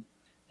Magazine.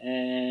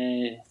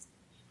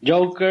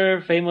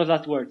 Joker, Famous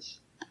Last Words.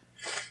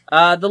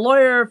 The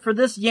lawyer for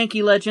this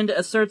Yankee legend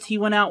asserts he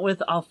went out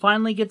with I'll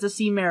finally get to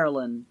see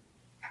Marilyn.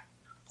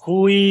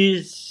 Who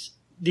is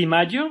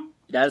DiMaggio?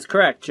 That is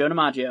correct, Joe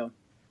DiMaggio.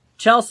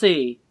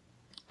 Chelsea,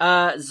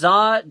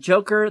 ZA,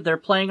 Joker, They're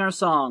Playing Our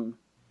Song.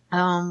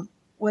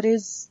 What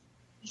is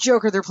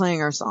Joker? They're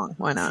playing our song.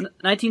 Why not?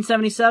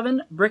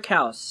 1977, Brick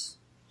House.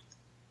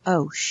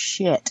 Oh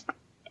shit.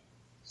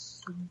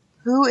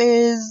 Who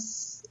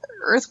is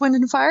Earth, Wind,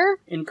 and Fire?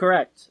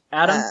 Incorrect.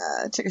 Adam?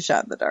 Took a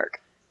shot in the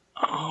dark.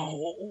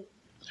 Oh.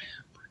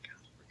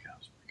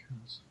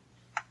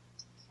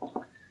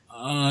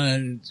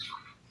 I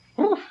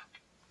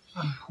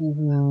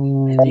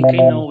think I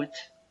know it.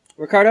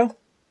 Ricardo?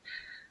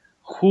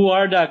 Who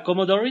are the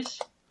Commodores?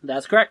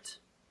 That's correct.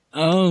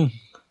 Oh.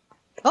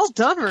 Well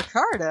done,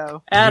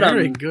 Ricardo. Adam.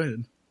 Very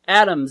good.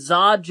 Adam,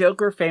 Zod,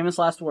 Joker, famous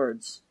last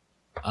words.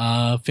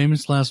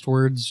 Famous last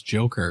words,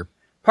 Joker.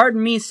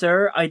 Pardon me,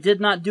 sir, I did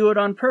not do it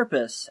on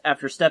purpose,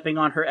 after stepping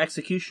on her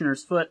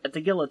executioner's foot at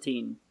the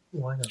guillotine.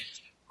 Why not?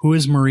 Who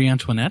is Marie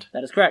Antoinette?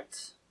 That is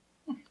correct.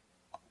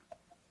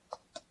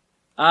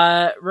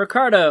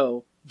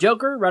 Ricardo,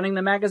 Joker, running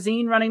the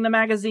magazine.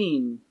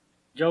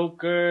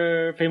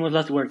 Joker, famous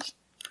last words.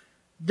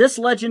 This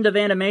legend of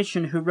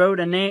animation who wrote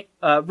a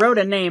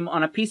name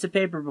on a piece of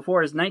paper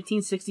before his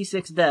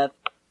 1966 death,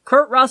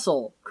 Kurt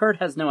Russell. Kurt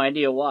has no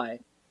idea why.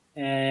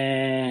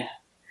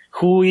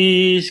 Who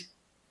is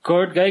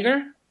Kurt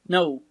Geiger?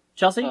 No.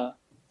 Chelsea?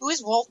 Who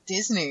is Walt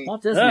Disney?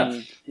 Walt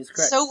Disney is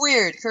correct. So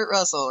weird, Kurt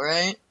Russell,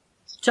 right?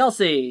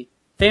 Chelsea,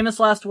 famous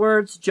last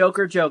words,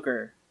 Joker.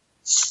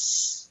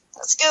 Let's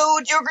go,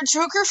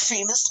 Joker,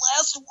 famous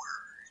last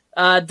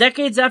word.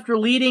 Decades after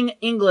leading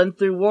England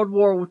through World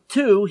War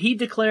II, he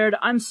declared,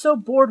 I'm so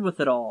bored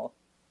with it all.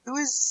 Who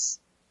is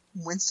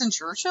Winston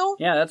Churchill?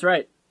 Yeah, that's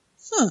right.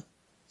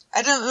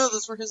 I didn't know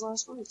those were his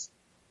last words.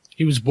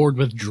 He was bored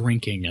with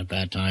drinking at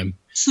that time.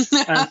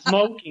 And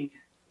smoking.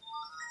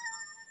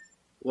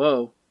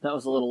 Whoa, that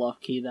was a little off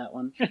key, that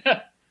one.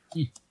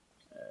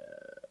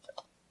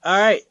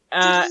 Alright,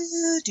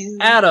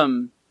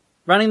 Adam,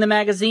 running the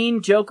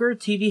magazine, Joker,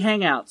 TV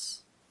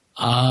Hangouts.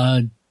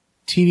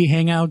 TV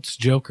Hangouts,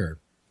 Joker.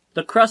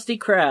 The Krusty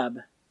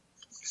Krab.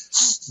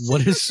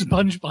 What is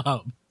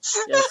SpongeBob?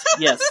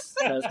 Yes,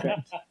 that is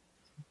correct.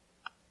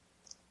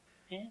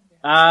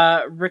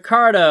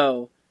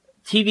 Ricardo,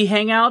 TV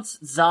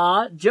Hangouts,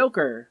 Za,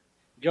 Joker.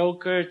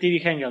 Joker,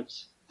 TV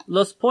Hangouts.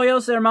 Los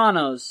Pollos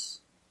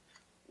Hermanos.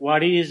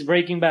 What is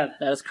Breaking Bad?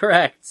 That is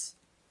correct.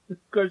 Of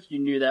course you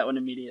knew that one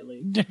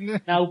immediately.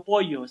 Now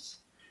pollos.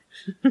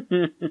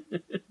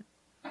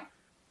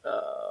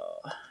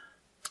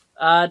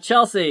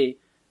 Chelsea,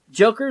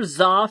 Joker,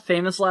 Za,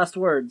 famous last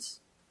words.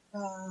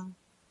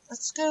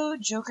 Let's go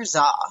Joker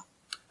Za.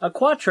 A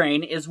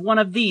quatrain is one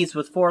of these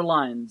with 4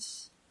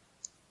 lines.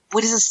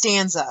 What is a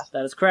stanza?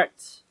 That is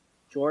correct.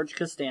 George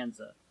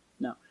Costanza.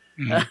 No.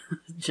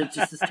 Just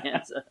a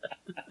stanza.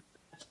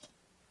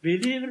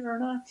 Believe it or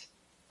not.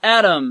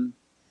 Adam,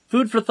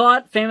 food for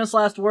thought, famous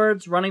last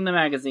words, running the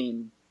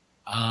magazine.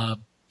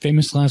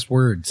 Famous last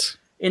words.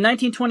 In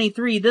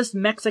 1923, this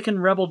Mexican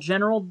rebel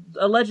general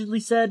allegedly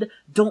said,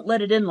 "Don't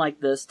let it in like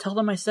this. Tell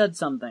them I said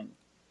something."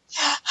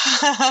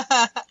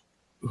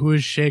 Who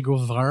is Che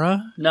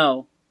Guevara?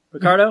 No.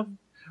 Ricardo?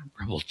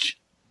 Rebel.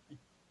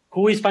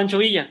 Who is Pancho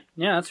Villa?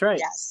 Yeah, that's right.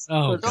 Yes.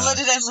 Oh, Don't let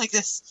it end like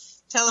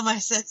this. Tell him I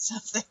said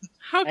something.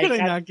 How could I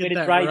had not to get get it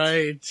that right.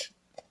 right?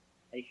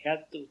 I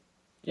had to.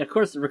 Yeah, of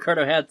course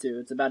Ricardo had to.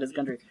 It's about his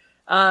country.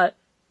 That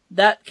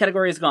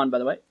category is gone, by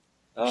the way.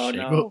 Oh,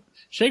 no.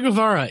 Che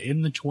Guevara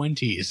in the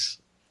 20s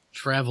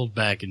traveled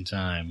back in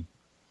time.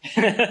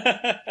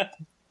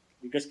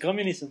 Because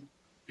communism.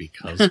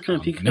 Because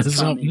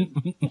communism.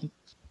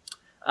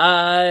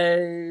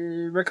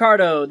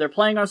 Ricardo, they're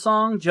playing our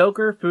song,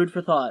 Joker, Food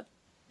for Thought.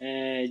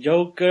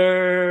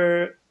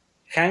 Joker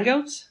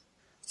Hangouts?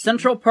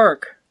 Central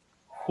Perk.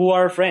 Who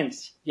are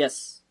friends?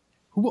 Yes.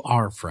 Who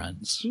are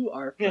friends? Who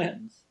are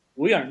friends?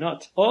 We are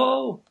not.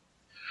 Oh!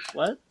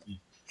 What? You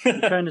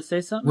trying to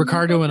say something?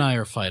 Ricardo and I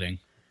are fighting.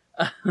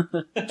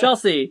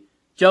 Chelsea,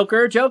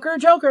 Joker. The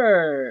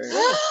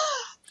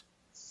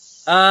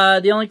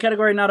only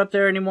category not up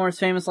there anymore is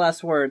famous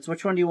last words.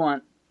 Which one do you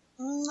want?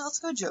 Let's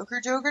go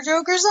Joker,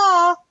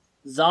 Za.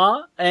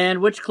 Za,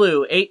 and which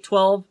clue? 8,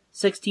 12,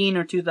 16,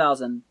 or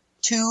 2000?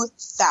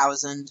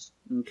 2000.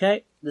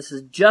 Okay, this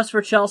is just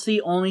for Chelsea.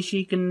 Only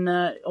she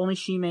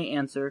may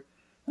answer.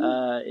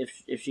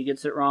 If she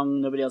gets it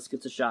wrong, nobody else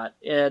gets a shot.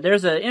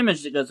 There's an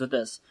image that goes with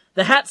this.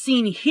 The hat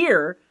seen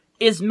here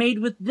is made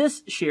with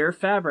this sheer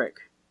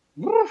fabric.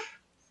 Yeah.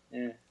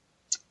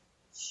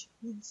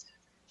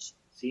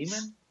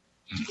 Semen?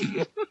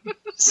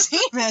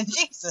 Semen,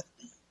 Jesus.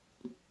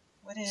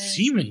 What is...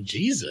 Semen,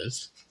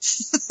 Jesus?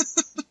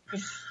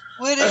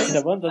 What is... In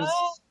abundance.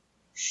 Oh,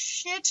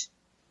 shit.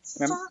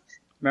 Fuck.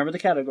 Remember the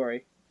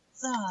category.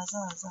 Za. I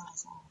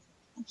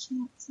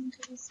can't think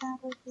of the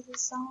fabric of the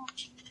song.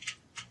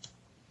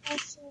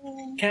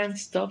 Can't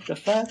stop the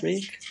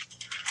fabric.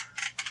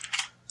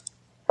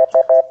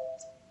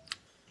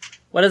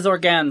 What is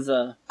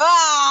organza?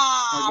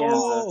 Ah!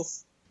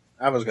 Organza.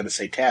 I was going to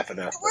say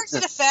taffeta. I worked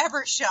at a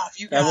fabric shop,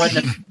 you guys.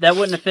 That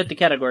wouldn't have fit the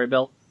category,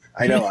 Bill.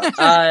 I know.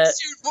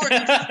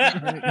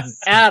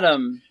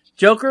 Adam,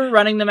 Joker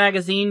running the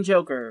magazine,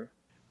 Joker.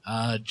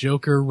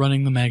 Joker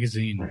running the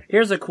magazine.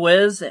 Here's a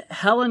quiz.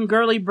 Helen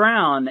Gurley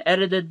Brown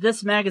edited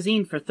this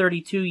magazine for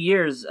 32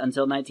 years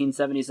until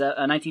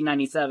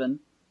 1997.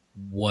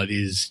 What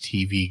is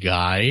TV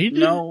Guide?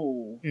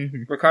 No.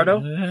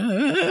 Ricardo?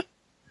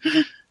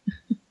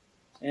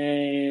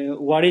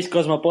 What is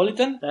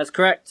Cosmopolitan? That's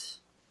correct.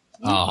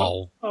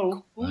 Oh.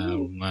 Oh.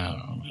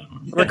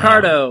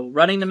 Ricardo,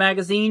 running the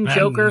magazine,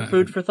 Joker,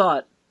 Food for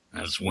Thought.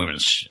 That's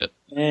women's shit.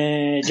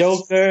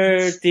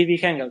 Joker TV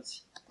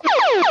Hangouts.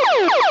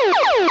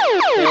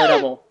 Daily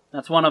Double.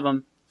 That's one of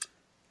them.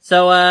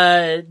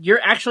 So,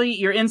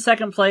 you're in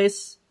second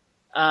place.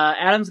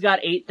 Adam's got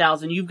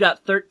 8,000. You've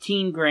got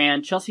 13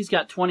 grand. Chelsea's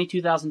got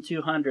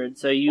 22,200.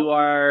 So you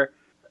are,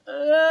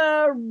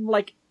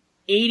 like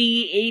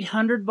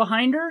 8,800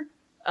 behind her.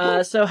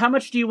 So how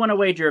much do you want to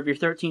wager of your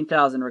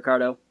 13,000,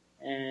 Ricardo?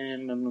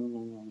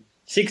 And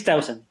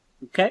 6,000.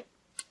 Okay.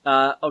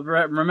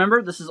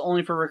 Remember, this is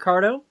only for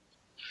Ricardo.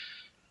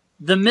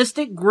 The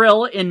Mystic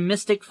Grill in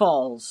Mystic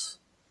Falls.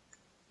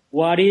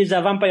 What is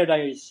a Vampire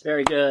Diaries?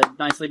 Very good.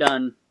 Nicely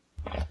done.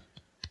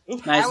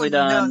 I wouldn't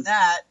know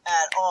that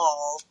at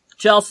all.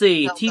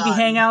 Chelsea, Well TV done.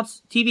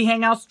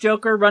 Hangouts,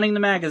 Joker, running the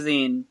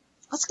magazine.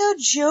 Let's go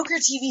Joker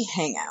TV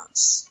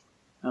Hangouts.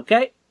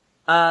 Okay.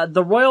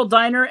 The Royal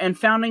Diner and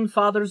Founding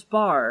Fathers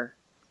Bar.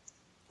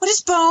 What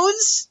is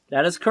Bones?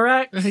 That is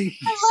correct. I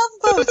love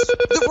Bones.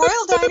 The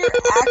Royal Diner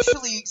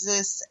actually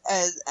exists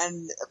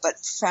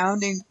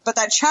but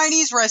that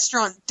Chinese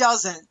restaurant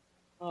doesn't.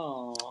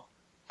 Oh.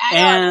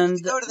 I want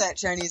to go to that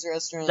Chinese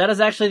restaurant. That is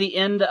actually the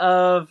end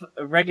of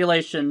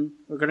regulation.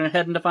 We're going to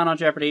head into Final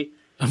Jeopardy.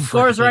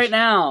 Scores right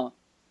now.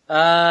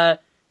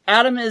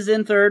 Adam is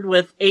in third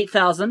with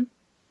 8,000.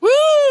 Woo!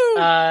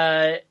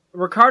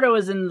 Ricardo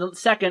is in the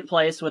second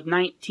place with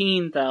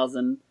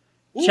 19,000.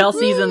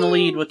 Chelsea's in the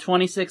lead with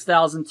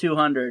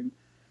 26,200.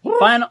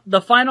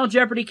 The Final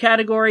Jeopardy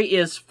category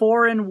is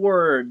foreign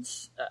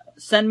words.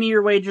 Send me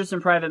your wagers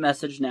in private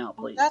message now,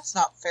 please. That's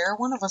not fair.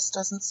 One of us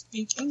doesn't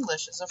speak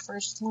English as a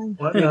first language.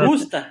 What,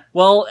 Gusta.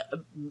 Well,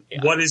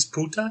 what is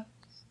puta?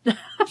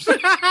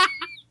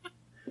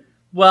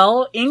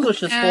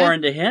 English is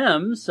foreign to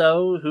him,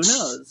 so who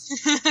knows?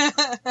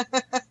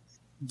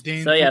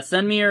 So yeah,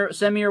 send me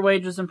your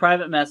wagers in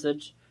private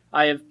message.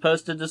 I have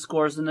posted the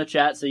scores in the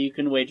chat so you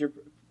can wager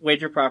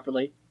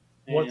properly.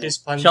 What is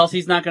pan?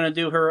 Chelsea's not going to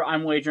do her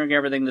I'm wagering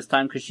everything this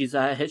time because she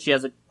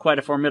has quite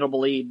a formidable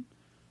lead.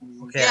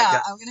 Okay,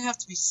 yeah, I'm gonna have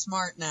to be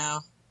smart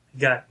now.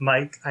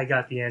 Mike, I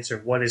got the answer.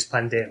 What is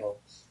pandejo?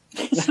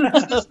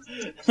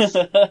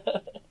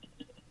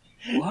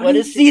 What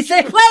is Cise?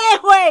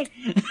 Wait!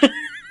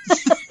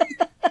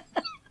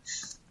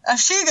 I'm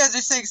sure you guys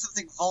are saying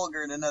something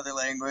vulgar in another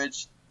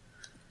language.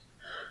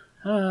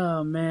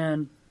 Oh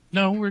man.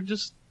 No, we're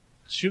just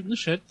shooting the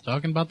shit,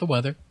 talking about the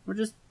weather. We're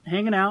just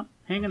hanging out.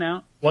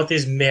 What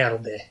is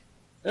merde?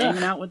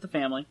 Hanging out with the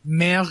family.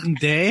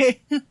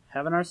 Merde?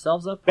 Having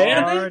ourselves a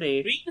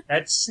party.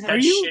 That's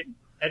you- shit.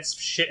 That's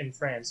shit in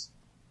France.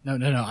 No,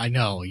 I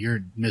know.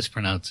 You're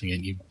mispronouncing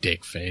it, you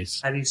dick face.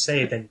 How do you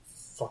say it then,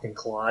 fucking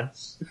Claude?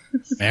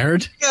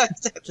 Merde?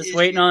 Just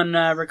waiting on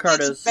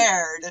Ricardo's. It's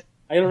bared.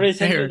 I already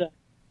sent you Merde. the...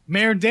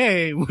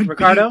 Merde would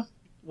Ricardo?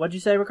 What'd you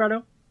say,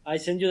 Ricardo? I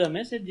sent you the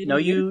message. No,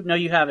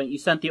 you haven't. You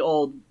sent the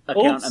old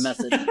account Oops. a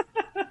message.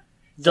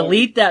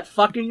 Delete that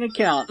fucking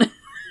account.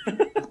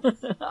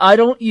 I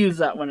don't use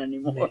that one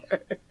anymore.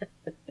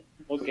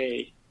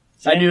 Okay.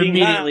 I knew Sending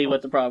immediately now.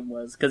 what the problem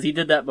was, because he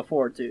did that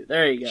before, too.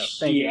 There you go.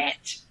 Thank you.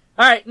 Shit.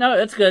 Alright, no,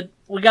 that's good.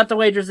 We got the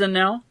wagers in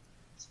now.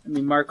 Let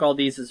me mark all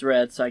these as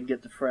red so I can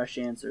get the fresh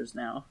answers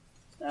now.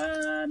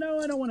 No,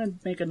 I don't want to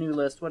make a new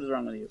list. What is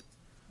wrong with you?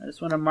 I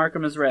just want to mark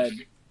them as red.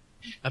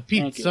 A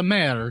pizza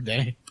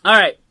merde.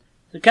 Alright,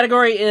 the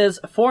category is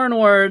foreign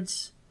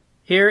words.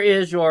 Here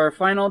is your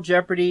Final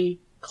Jeopardy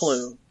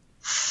clue.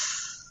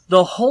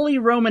 The Holy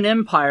Roman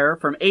Empire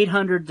from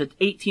 800 to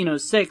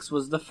 1806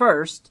 was the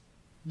first.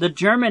 The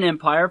German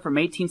Empire from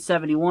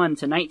 1871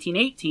 to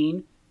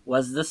 1918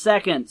 was the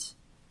second.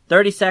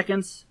 30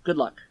 seconds. Good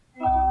luck.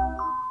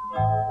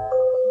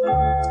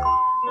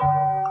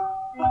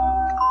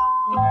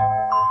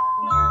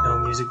 No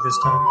music this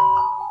time.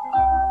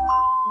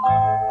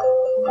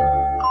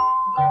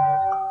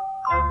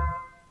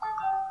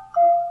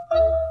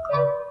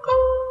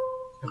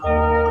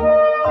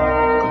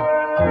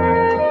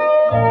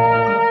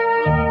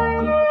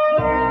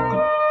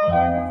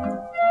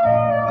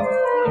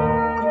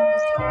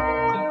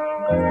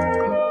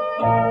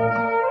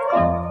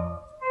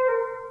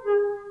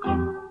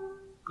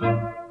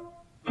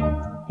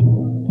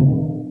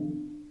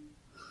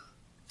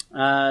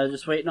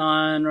 Just waiting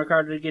on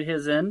Ricardo to get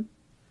his in.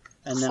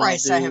 And then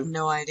Christ, I have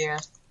no idea.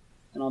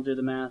 And I'll do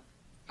the math.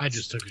 I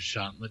just took a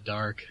shot in the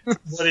dark.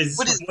 What is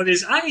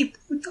I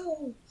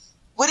puto?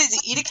 What is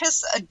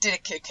Oedicus? A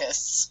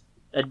Didicus.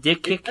 A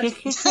dick kick kick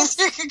kick?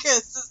 Didicus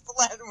is the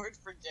Latin word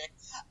for dick.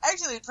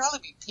 Actually, it'd probably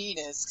be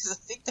penis, because I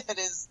think that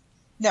is...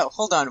 No,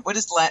 hold on. What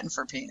is Latin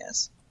for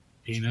penis?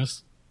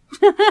 Penis.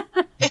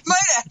 It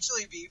might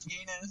actually be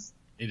penis.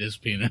 It is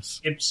penis.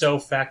 Ipso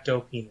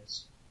facto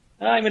penis.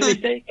 I'm gonna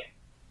mistake.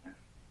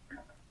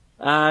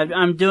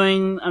 I'm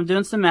doing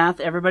some math.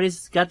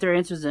 Everybody's got their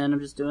answers in. I'm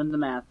just doing the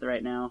math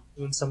right now.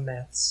 Doing some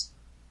maths.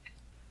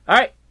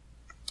 Alright.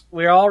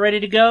 We're all ready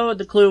to go.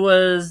 The clue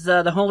was,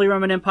 the Holy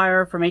Roman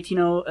Empire from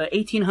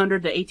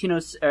 1800 to 800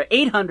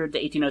 to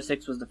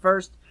 1806 was the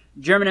first.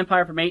 German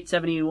Empire from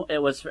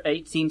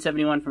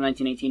 1871 from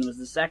 1918 was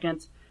the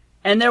second.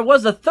 And there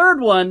was a third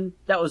one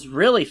that was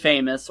really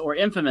famous, or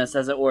infamous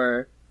as it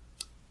were.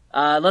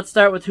 Let's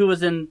start with who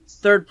was in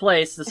third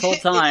place this whole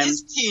time. It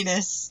is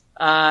penis.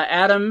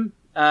 Adam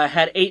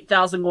had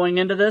 8,000 going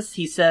into this.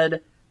 He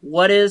said,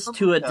 "What is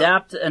to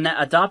adopt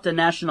a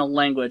national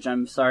language?"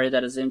 I'm sorry,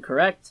 that is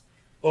incorrect.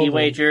 He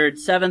wagered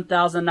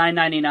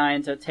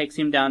 $7,999, so it takes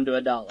him down to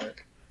 $1.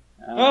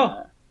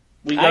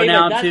 We go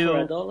now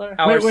to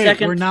our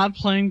second. We're not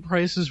playing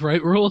Price is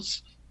Right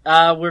rules.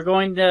 We're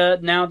going to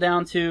now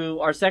down to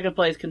our second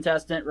place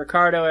contestant,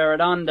 Ricardo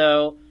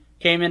Arredondo.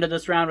 Came into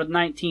this round with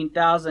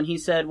 19,000. He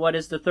said, "What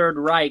is the third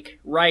Reich?"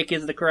 Reich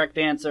is the correct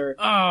answer.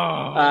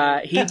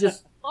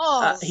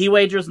 He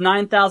wagers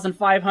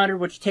 9,500,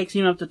 which takes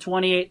him up to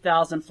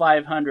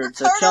 28,500.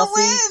 So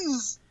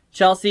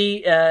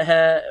Chelsea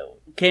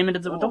came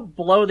into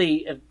below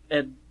the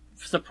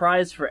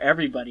surprise for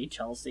everybody.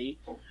 Chelsea.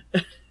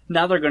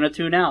 Now they're going to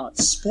tune out.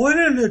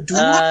 Spoiler the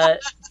door.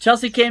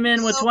 Chelsea came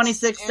in with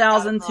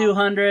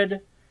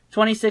 26,200.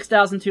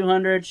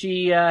 26,200.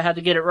 She had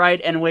to get it right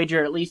and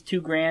wager at least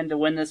 $2,000 to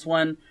win this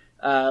one.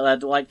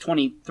 Like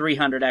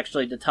 2,300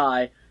 actually to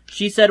tie.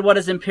 She said, "What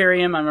is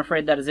Imperium?" I'm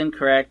afraid that is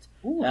incorrect.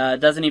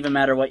 Doesn't even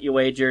matter what you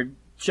wagered.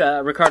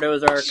 Ricardo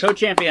is our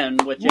co-champion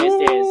with Jay's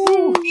Days.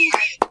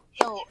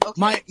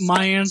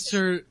 My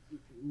answer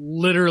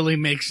literally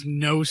makes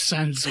no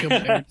sense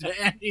compared to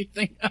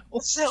anything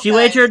else. She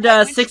wagered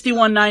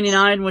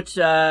 $61.99, which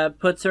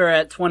puts her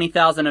at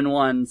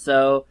 20,001.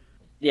 So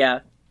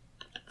yeah,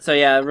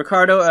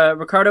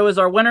 Ricardo is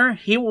our winner.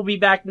 He will be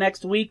back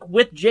next week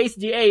with Jace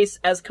the Ace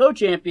as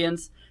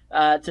co-champions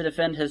to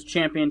defend his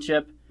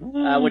championship.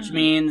 Which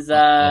means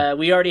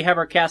we already have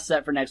our cast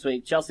set for next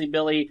week. Chelsea,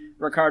 Billy,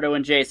 Ricardo,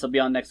 and Jace will be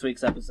on next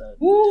week's episode.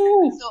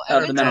 So I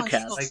Of the went on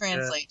MENTALCAST. Google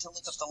Translate to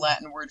look up the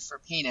Latin word for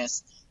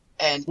penis,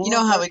 and you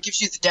know how it gives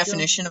you the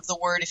definition of the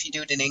word if you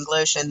do it in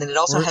English, and then it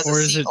also has a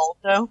C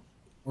also?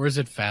 Or is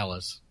it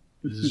phallus?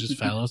 Is it just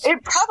phallus?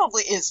 It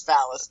probably is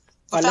phallus.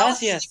 But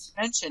phallus is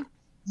mentioned.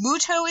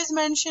 Muto is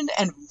mentioned,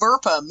 and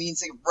verpa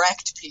means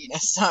erect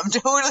penis. So I'm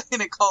totally going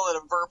to call it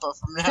a verpa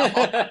from now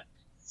on.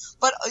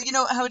 But you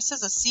know how it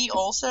says a C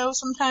also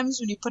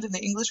sometimes when you put in the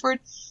English word?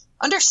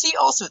 Under C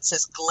also it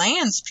says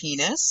glans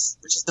penis,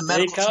 which is the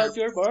medical term. Take out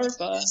your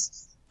verpa.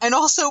 And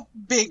also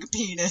big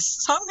penis.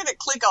 So I'm going to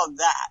click on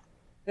that.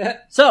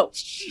 So,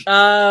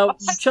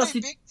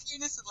 Chelsea, big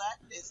penis in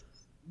Latin is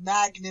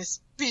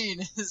Magnus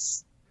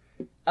penis.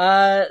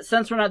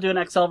 Since we're not doing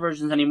XL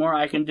versions anymore,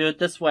 I can do it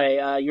this way.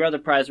 Your other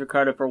prize,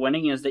 Ricardo, for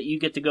winning is that you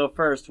get to go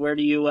first. Where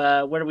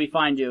do we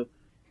find you?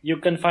 You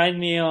can find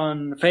me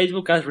on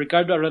Facebook as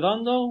Ricardo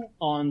Arredondo,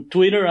 on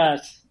Twitter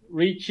as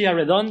Richie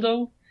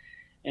Arredondo,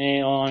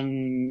 and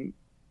on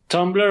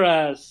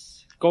Tumblr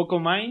as Coco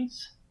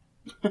Mines.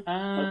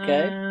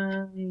 Okay.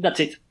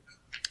 That's it.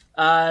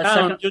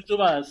 On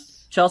YouTube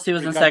as Chelsea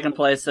was in second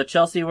place. So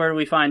Chelsea, where do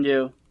we find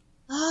you?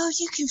 Oh,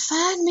 you can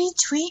find me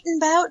tweeting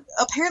about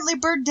apparently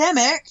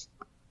Birdemic,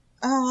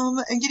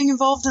 and getting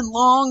involved in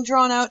long,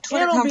 drawn-out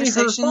Twitter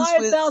conversations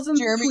with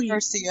Jeremy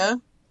Garcia.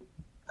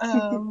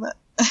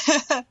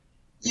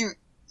 You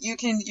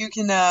can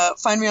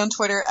find me on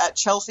Twitter at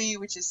Chelfie,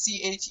 which is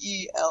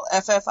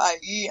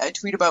CHELFFIE. I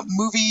tweet about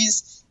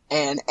movies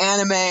and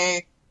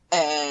anime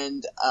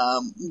and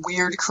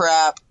weird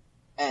crap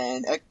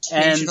and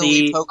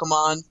occasionally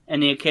Pokemon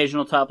and the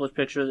occasional topless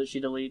picture that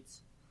she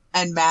deletes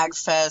and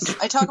MagFest.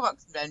 I talk about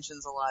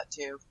conventions a lot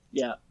too.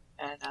 Yeah,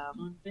 and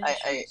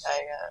I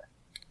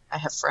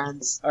have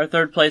friends. Our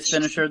third place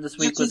finisher this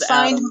week was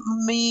Adam. You can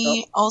find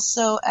me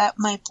also at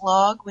my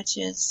blog, which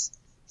is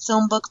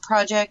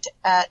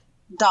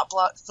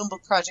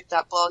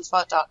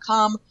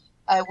filmbookproject.blogspot.com.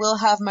 I will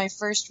have my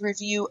first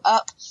review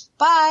up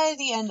by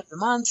the end of the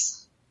month.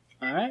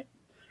 All right.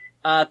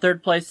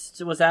 Third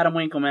place was Adam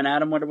Winkelmann.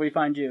 Adam, where do we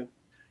find you?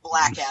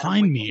 Black Adam.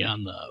 Find me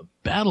on the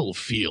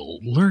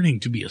battlefield,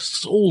 learning to be a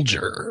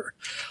soldier.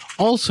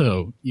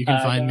 Also, you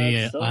can find me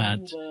at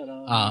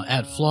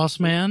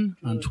Flossman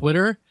on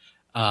Twitter,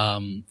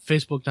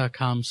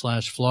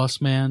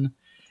 Facebook.com/Flossman,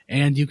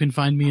 and you can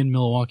find me in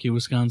Milwaukee,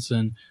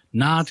 Wisconsin,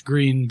 not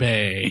Green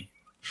Bay.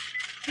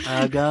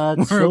 I got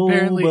where so,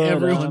 apparently but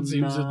everyone I'm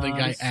seems to think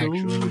I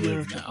actually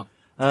live now.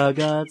 I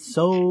got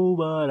so,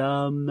 but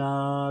I'm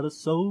not a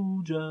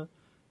soldier.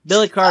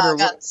 Billy Carter.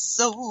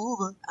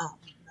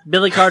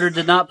 Billy Carter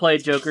did not play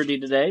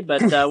Jokerdy today,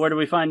 but where do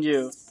we find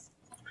you?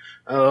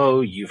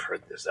 Oh, you've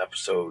heard this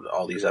episode,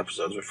 all these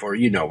episodes before.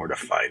 You know where to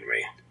find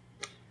me.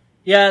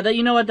 Yeah,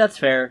 you know what? That's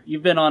fair.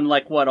 You've been on,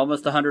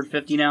 almost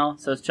 150 now,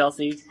 so is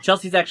Chelsea.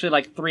 Chelsea's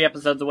actually 3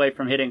 episodes away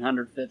from hitting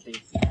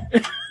 150.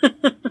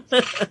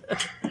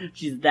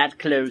 She's that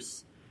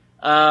close.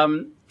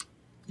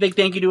 Big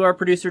thank you to our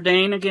producer,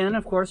 Dane, again,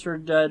 of course, for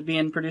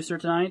being producer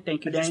tonight.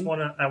 Thank you, Dane.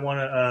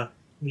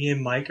 Me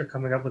and Mike are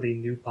coming up with a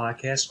new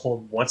podcast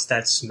called What's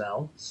That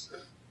Smell?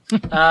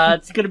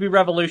 It's going to be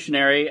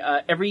revolutionary.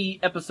 Every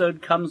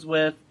episode comes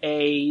with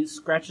a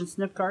scratch and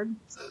sniff card.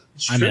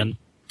 I'm in.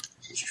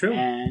 It's true.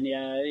 And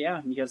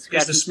you get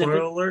scratch and sniff.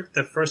 Spoiler alert,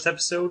 the first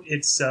episode,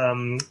 it's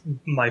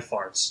my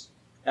farts.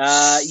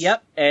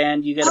 Yep,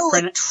 and you get a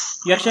print.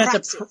 You actually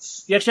have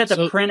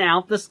to print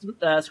out this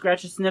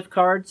scratch and sniff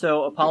card.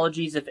 So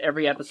apologies if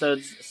every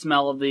episode's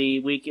smell of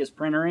the week is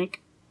printer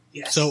ink.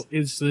 Yes. So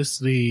is this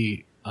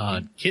the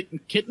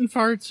Kitten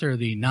farts or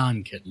the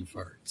non-kitten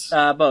farts?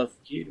 Both.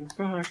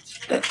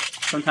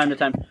 From time to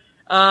time.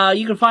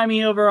 You can find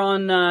me over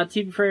on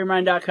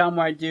tvforyourmind.com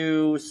where I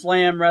do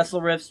Slam,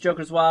 Wrestle Riffs,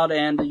 Joker's Wild,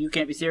 and You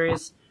Can't Be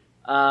Serious.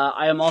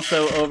 I am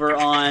also over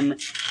on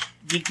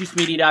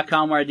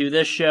geekjuicemedia.com where I do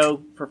this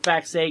show, For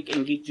Fact's Sake,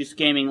 and Geek Juice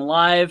Gaming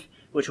Live,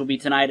 which will be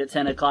tonight at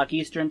 10 o'clock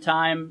Eastern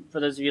Time, for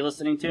those of you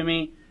listening to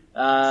me.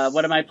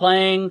 What am I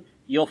playing?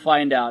 You'll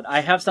find out.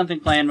 I have something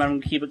planned, but I'm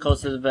going to keep it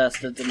close to the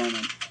vest at the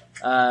moment.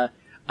 I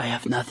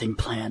have nothing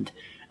planned.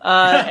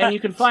 And you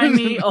can find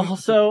me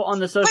also on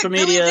the social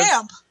medias.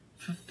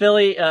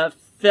 Philly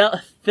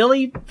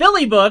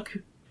Book,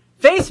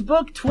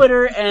 Facebook,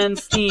 Twitter, and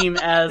Steam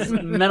as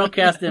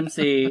Mentalcast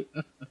MC.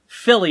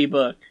 Philly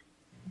Book.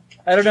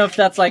 I don't know if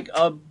that's like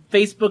a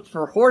Facebook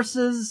for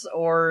horses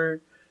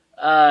or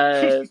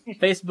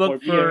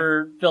Facebook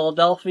for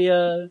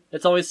Philadelphia.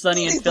 It's Always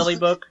Sunny in Philly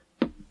Book.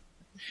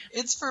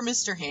 It's for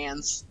Mr.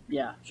 Hands.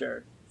 Yeah,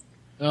 sure.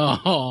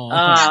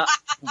 Oh.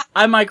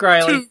 I'm Mike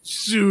Riley. Too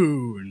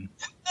soon.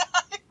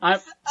 I'm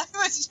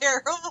a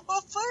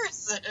terrible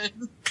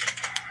person.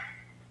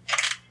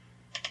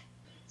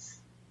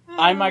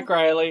 I'm Mike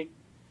Riley.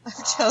 I'm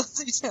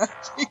Chelsea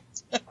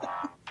Tarkington.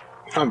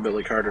 I'm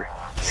Billy Carter.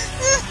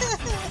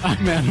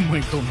 I'm Adam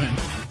Winkelmann.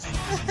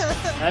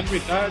 I'm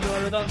Ricardo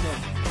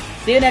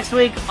Arredondo. See you next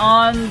week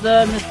on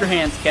the Mr.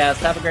 Hands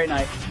cast. Have a great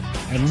night.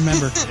 And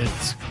remember,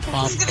 it's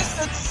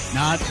Bobcat.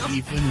 Not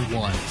even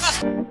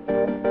once.